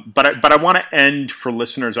 but I want to end for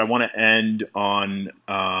listeners. I want to end on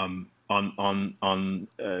the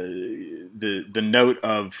note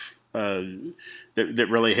of that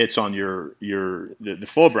really hits on the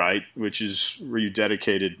Fulbright, which is where you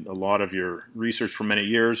dedicated a lot of your research for many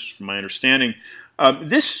years, from my understanding.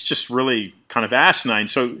 This is just really kind of asinine.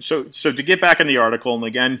 So to get back in the article, and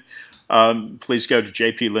again, please go to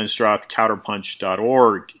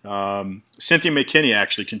jplindstroth.counterpunch.org. Cynthia McKinney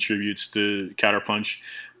actually contributes to Counterpunch.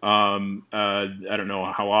 I don't know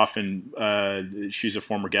how often. She's a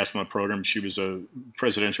former guest on the program. She was a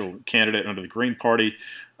presidential candidate under the Green Party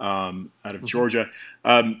out of Georgia.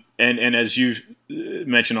 And as you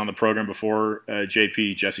mentioned on the program before,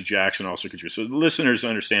 JP, Jesse Jackson also contributes. So the listeners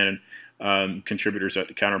understand, contributors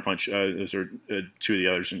at Counterpunch, those are two of the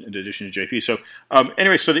others in addition to JP. So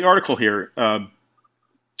anyway, so the article here,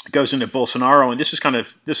 goes into Bolsonaro, and this is kind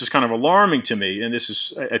of alarming to me. And this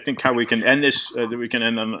is, I think, how we can end this. We can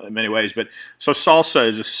end in many ways. But so SALSA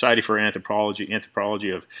is a Society for Anthropology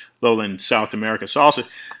of Lowland South America. SALSA.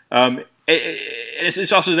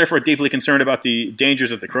 It's also therefore deeply concerned about the dangers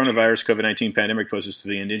that the coronavirus COVID-19 pandemic poses to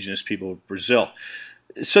the indigenous people of Brazil.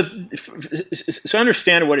 So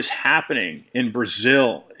understand what is happening in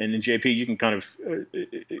Brazil, and in JP, you can kind of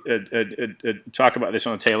talk about this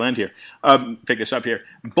on the tail end here. Pick this up here.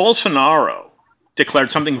 Bolsonaro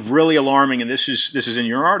declared something really alarming, and this is in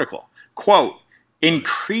your article. Quote: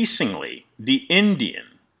 increasingly, the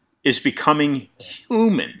Indian is becoming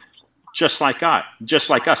human, just like us.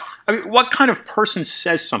 I mean, what kind of person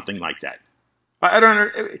says something like that? I don't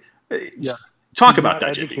know. Yeah. Talk He's about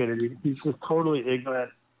not that, educated. JP. He's just totally ignorant.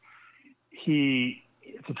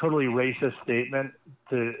 It's a totally racist statement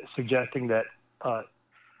suggesting that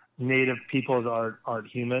native peoples aren't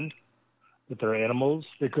human, that they're animals.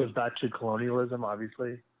 It goes back to colonialism,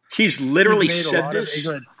 obviously. He's literally He's made said a lot this. of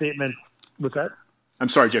ignorant statements. What's that? I'm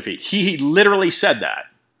sorry, JP. He literally said that.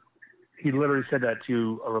 He literally said that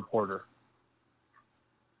to a reporter.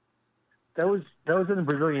 That was in the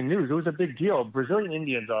Brazilian news. It was a big deal. Brazilian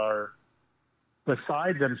Indians are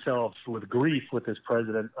beside themselves with grief with this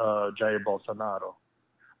president, Jair Bolsonaro.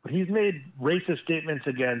 But he's made racist statements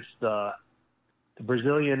against the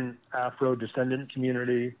Brazilian Afro-descendant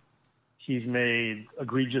community. He's made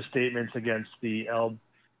egregious statements against the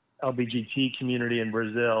LBGT community in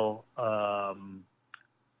Brazil.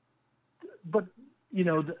 But, you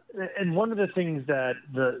know, and one of the things that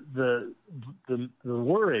the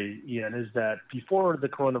worry, Ian, is that before the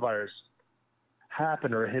coronavirus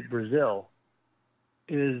happened or hit Brazil,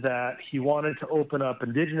 is that he wanted to open up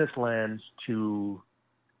indigenous lands to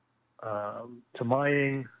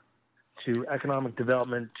mining, to economic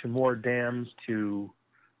development, to more dams, to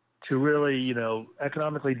really, you know,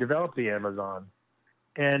 economically develop the Amazon.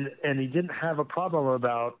 And he didn't have a problem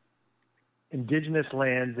about indigenous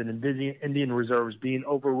lands and Indian reserves being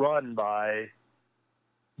overrun by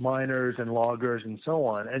miners and loggers and so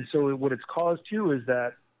on. And so what it's caused too is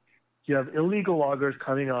that you have illegal loggers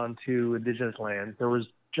coming onto indigenous lands. There was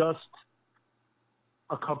just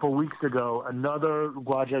a couple weeks ago another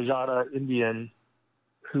Guajajara Indian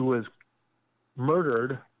who was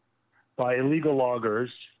murdered by illegal loggers,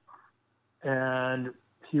 and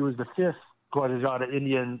he was the fifth Guajajara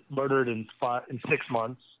Indian murdered in 6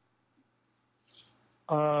 months.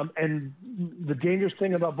 And the dangerous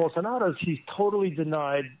thing about Bolsonaro is he's totally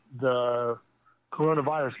denied the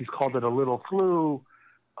coronavirus. He's called it a little flu,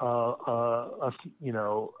 a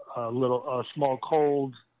small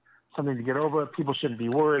cold, something to get over. People shouldn't be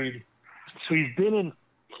worried. So he's been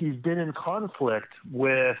in conflict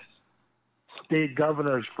with state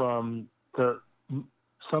governors from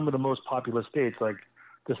some of the most populous states, like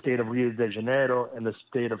the state of Rio de Janeiro and the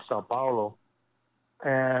state of Sao Paulo,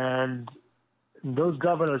 and those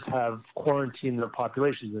governors have quarantined their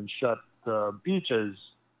populations and shut the beaches,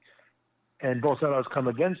 and Bolsonaro's come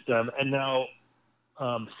against them. And now,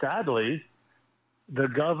 sadly, the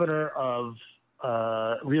governor of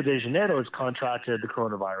Rio de Janeiro has contracted the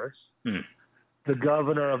coronavirus. The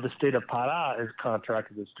governor of the state of Pará has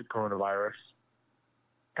contracted this coronavirus.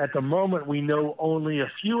 At the moment, we know only a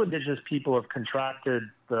few indigenous people have contracted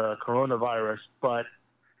the coronavirus, but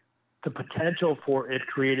the potential for it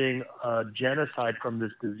creating a genocide from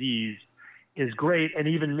this disease is great, and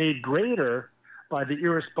even made greater by the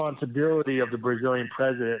irresponsibility of the Brazilian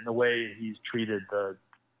president and the way he's treated the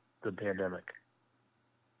pandemic.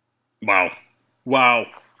 Wow.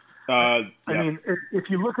 I mean, if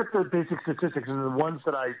you look at the basic statistics and the ones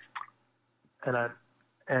that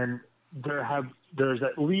there's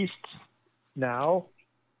at least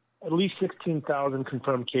 16,000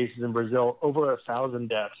 confirmed cases in Brazil, over 1,000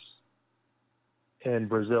 deaths in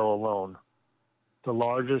Brazil alone, the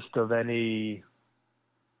largest of any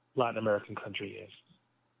Latin American country is.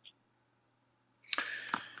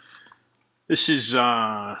 This is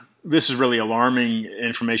really alarming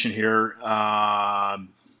information here,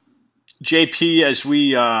 JP.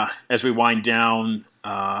 As we wind down,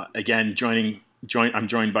 again, I'm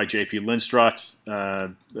joined by JP Lindstroth,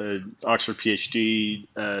 Oxford PhD,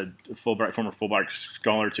 former Fulbright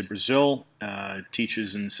scholar to Brazil,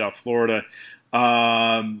 teaches in South Florida.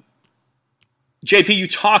 JP, you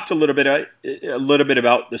talked a little bit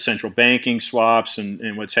about the central banking swaps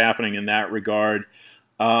and what's happening in that regard.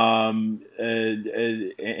 And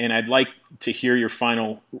I'd like to hear your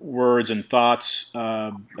final words and thoughts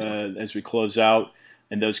as we close out,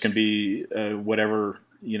 and those can be whatever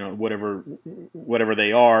whatever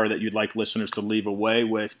they are that you'd like listeners to leave away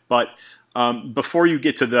with. But before you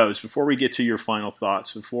get to those, before we get to your final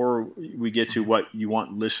thoughts, before we get to what you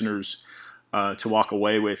want listeners to walk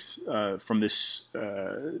away with from this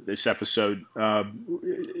episode,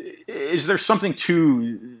 is there something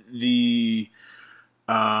to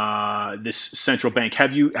this central bank?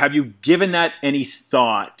 Have you given that any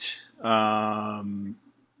thought?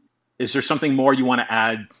 Is there something more you want to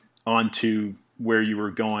add onto where you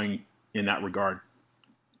were going in that regard?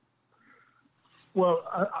 Well,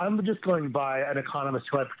 I'm just going by an economist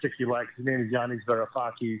who I particularly like. His name is Yanis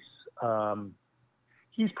Varoufakis.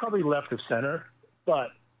 He's probably left of center, but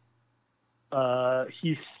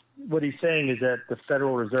what he's saying is that the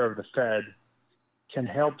Federal Reserve, the Fed, can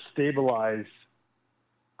help stabilize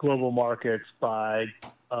global markets by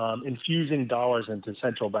infusing dollars into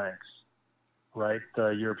central banks, right? The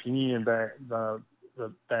European Union bank, the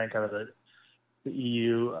bank out of the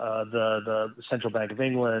EU, the Central Bank of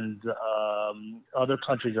England, other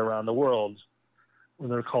countries around the world, when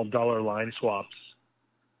they're called dollar line swaps.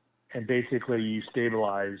 And basically you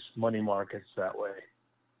stabilize money markets that way.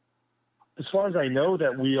 As far as I know,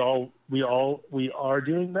 that we are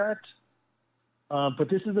doing that. But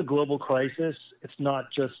this is a global crisis. It's not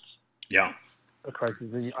just a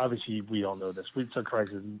crisis. Obviously, we all know this. It's a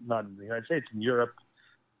crisis not in the United States, in Europe,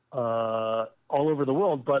 all over the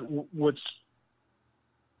world. But what's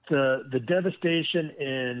the devastation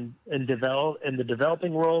in the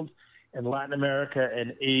developing world, in Latin America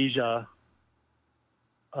and Asia,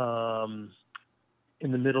 in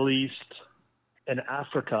the Middle East and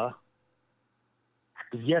Africa,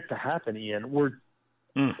 is yet to happen, Ian. They're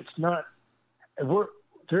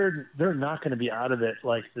not going to be out of it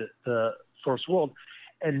like the first world.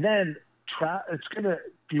 And then it's going to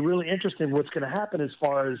be really interesting what's going to happen as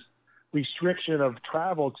far as restriction of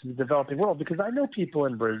travel to the developing world, because I know people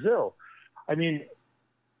in Brazil. I mean,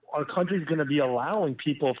 our country's going to be allowing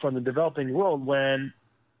people from the developing world when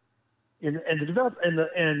in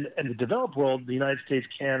the developed world, the United States,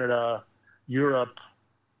 Canada, Europe,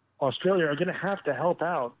 Australia are going to have to help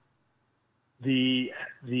out the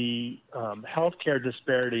healthcare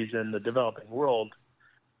disparities in the developing world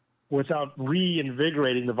without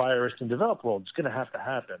reinvigorating the virus in the developed world. It's going to have to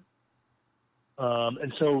happen.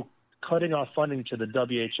 And so cutting off funding to the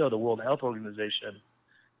WHO, the World Health Organization,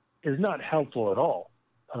 is not helpful at all,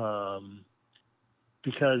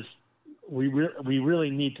 because we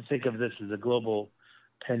really need to think of this as a global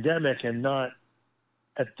pandemic and not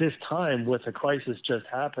at this time with a crisis just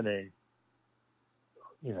happening,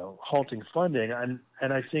 halting funding.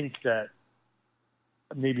 And I think that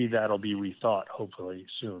maybe that'll be rethought, hopefully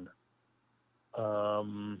soon.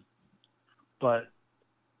 But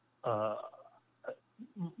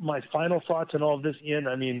my final thoughts on all of this,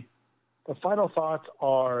 Ian, the final thoughts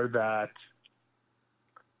are that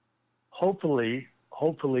hopefully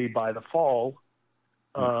by the fall,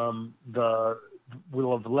 we'll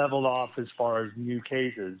have leveled off as far as new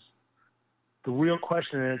cases. The real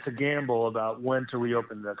question, and it's a gamble about when to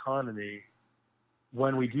reopen the economy.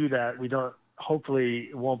 When we do that, hopefully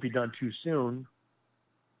it won't be done too soon.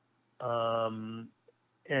 And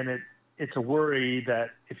it's a worry that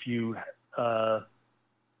if you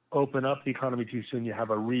open up the economy too soon, you have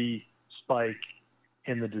a re-spike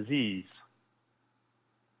in the disease.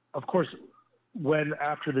 Of course,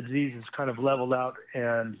 after the disease is kind of leveled out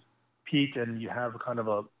and peaked and you have kind of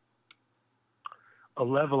a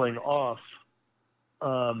leveling off,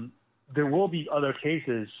 there will be other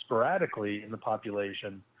cases sporadically in the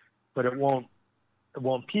population, but it won't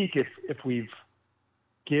peak if we've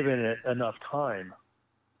given it enough time.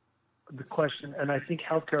 The question, and I think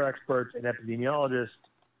healthcare experts and epidemiologists,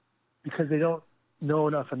 because they don't know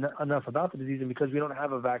enough about the disease and because we don't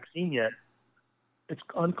have a vaccine yet, it's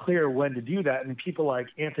unclear when to do that. And people like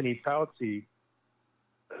Anthony Fauci,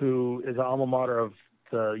 who is an alma mater of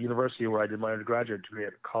the university where I did my undergraduate degree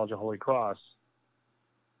at College of Holy Cross,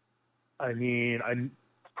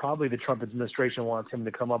 probably the Trump administration wants him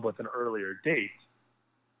to come up with an earlier date,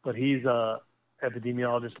 but he's a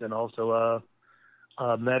epidemiologist and also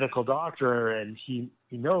a medical doctor, and he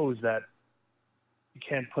knows that you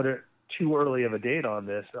can't put it too early of a date on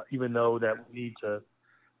this, even though that we need to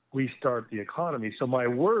restart the economy. So my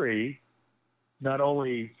worry, not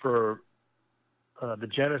only for the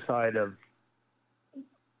genocide of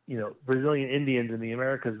Brazilian Indians in the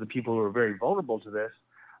Americas, the people who are very vulnerable to this,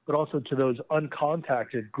 but also to those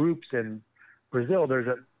uncontacted groups in Brazil. There's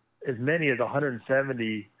as many as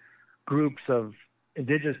 170 groups of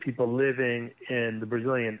indigenous people living in the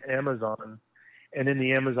Brazilian Amazon and in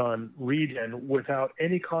the Amazon region without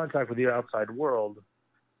any contact with the outside world.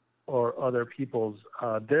 or other peoples,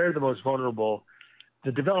 they're the most vulnerable.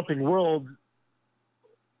 The developing world,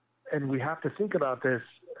 and we have to think about this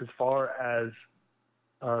as far as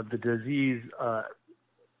the disease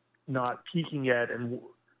not peaking yet, and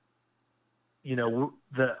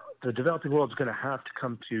the developing world is going to have to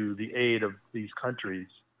come to the aid of these countries.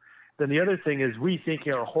 Then the other thing is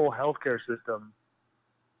rethinking our whole healthcare system.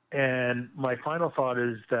 And my final thought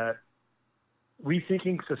is that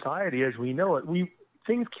rethinking society as we know it,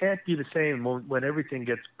 things can't be the same when everything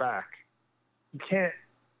gets back. You can't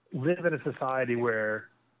live in a society where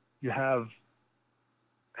you have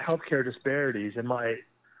healthcare disparities. And my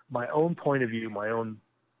own point of view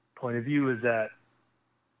is that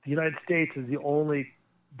the United States is the only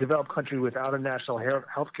developed country without a national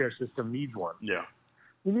healthcare system needs one. Yeah.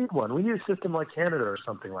 We need one. We need a system like Canada or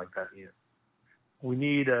something like that. We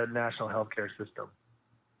need a national healthcare system.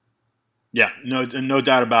 Yeah, no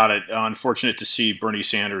doubt about it. Unfortunate to see Bernie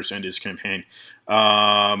Sanders end his campaign.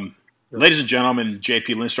 Ladies and gentlemen,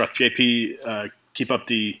 JP Lindstroth. JP, keep up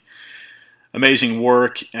the amazing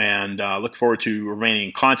work, and look forward to remaining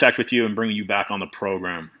in contact with you and bringing you back on the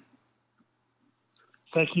program.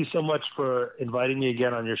 Thank you so much for inviting me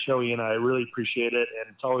again on your show, Ian. I really appreciate it,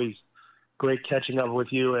 and it's always great catching up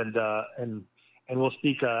with you, and we'll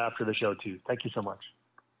speak after the show too. Thank you so much.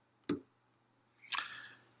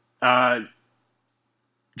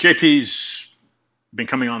 JP's been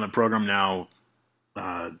coming on the program now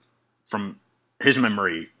from his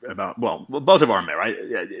memory about both of our memory. Right?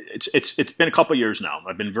 It's been a couple of years now.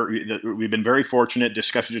 We've been very fortunate.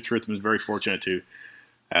 Discussions of Truth was very fortunate to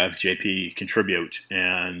have JP contribute,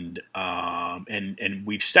 and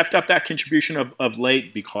we've stepped up that contribution of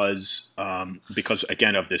late because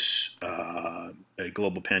again of this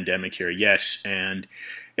global pandemic here. Yes, and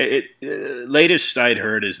latest I'd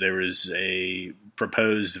heard is there is a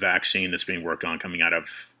proposed vaccine that's being worked on coming out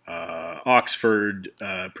of Oxford,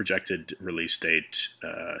 projected release date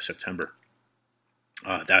September.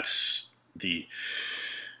 That's the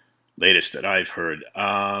latest that I've heard.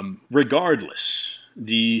 Regardless,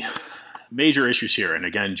 the major issues here, and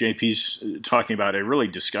again, JP's talking about a really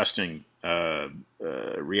disgusting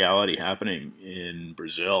reality happening in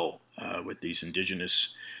Brazil with these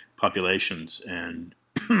indigenous populations, and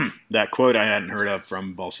that quote I hadn't heard of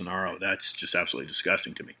from Bolsonaro, that's just absolutely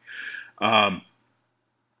disgusting to me.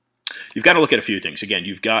 You've got to look at a few things. Again,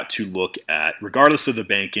 you've got to look at, regardless of the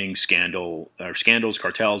banking scandal, or scandals,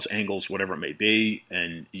 cartels, angles, whatever it may be,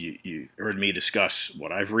 and you heard me discuss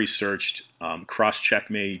what I've researched, cross-check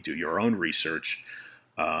me, do your own research,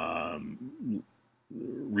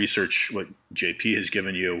 research what JP has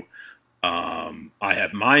given you. I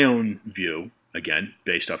have my own view, again,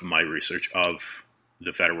 based off of my research of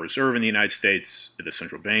the Federal Reserve in the United States, the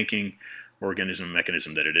central banking mechanism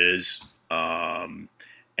that it is.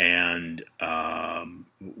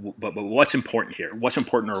 But what's important here? What's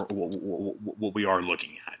important are what we are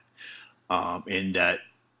looking at, in that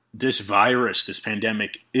this virus, this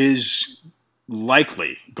pandemic, is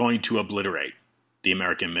likely going to obliterate the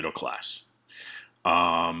American middle class.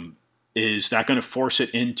 Is that going to force it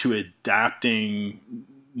into adapting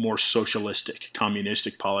more socialistic,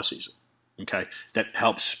 communistic policies? Okay, that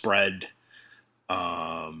helps spread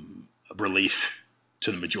relief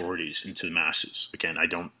to the majorities and to the masses. Again, I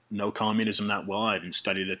don't know communism that well. I haven't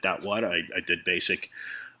studied it that well. I did basic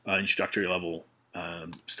introductory level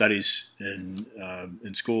studies in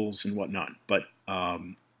schools and whatnot. But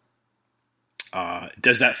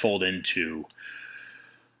does that fold into,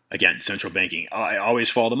 again, central banking? I always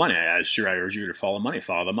follow the money. I urge you to follow the money,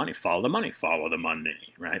 follow the money, follow the money, follow the money,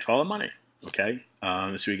 right? Follow the money. Okay,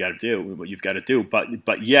 that's what you got to do. What you've got to do.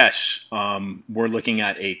 But yes, we're looking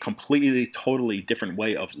at a completely, totally different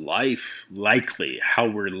way of life. Likely, how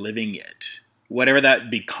we're living it, whatever that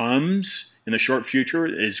becomes in the short future,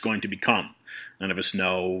 is going to become. None of us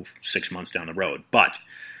know 6 months down the road. But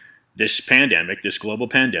this pandemic, this global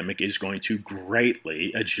pandemic, is going to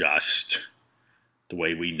greatly adjust the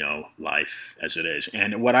way we know life as it is.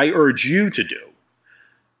 And what I urge you to do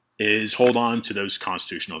is hold on to those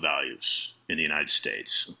constitutional values in the United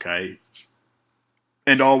States, okay?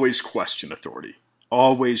 And always question authority.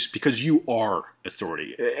 Always, because you are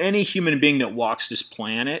authority. Any human being that walks this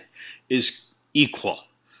planet is equal.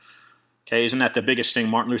 Okay, isn't that the biggest thing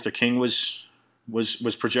Martin Luther King was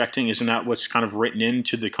projecting? Isn't that what's kind of written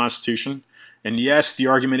into the Constitution? And yes, the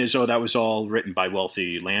argument is, that was all written by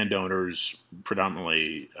wealthy landowners,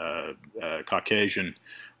 predominantly Caucasian.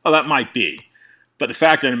 Well, that might be. But the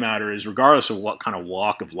fact of the matter is, regardless of what kind of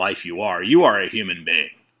walk of life you are a human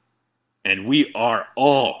being. And we are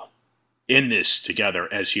all in this together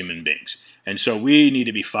as human beings. And so we need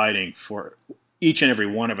to be fighting for each and every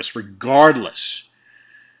one of us, regardless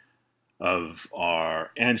of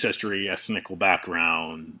our ancestry, ethnic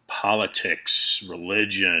background, politics,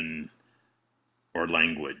 religion, or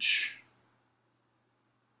language.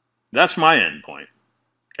 That's my end point.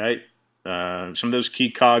 Okay? Some of those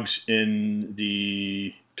key cogs in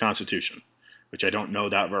the Constitution, which I don't know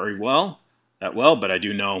that well, but I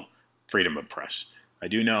do know freedom of press. I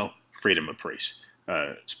do know freedom of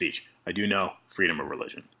speech. I do know freedom of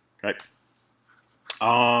religion. Okay?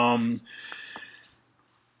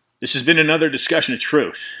 This has been another discussion of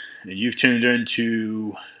truth, and you've tuned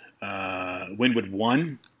into Wynwood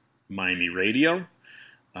One, Miami Radio.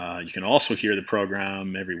 You can also hear the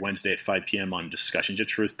program every Wednesday at 5 p.m. on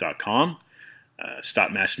discussionsoftruth.com,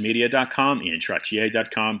 stopmassmedia.com,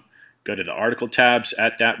 iantrottier.com. Go to the article tabs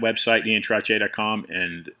at that website, iantrottier.com,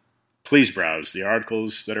 and please browse the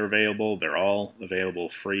articles that are available. They're all available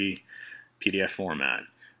free PDF format.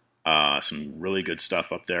 Some really good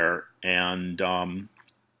stuff up there. And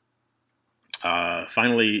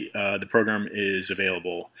finally, the program is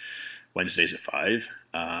available Wednesdays at 5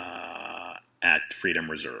 at Freedom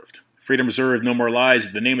Reserved. Freedom Reserved, No More Lies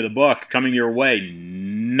is the name of the book, coming your way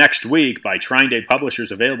next week by Trying Day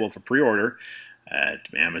Publishers, available for pre-order at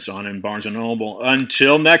Amazon and Barnes & Noble.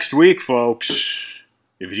 Until next week, folks,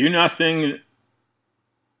 if you do nothing,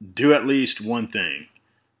 do at least one thing,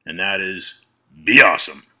 and that is be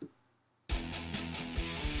awesome.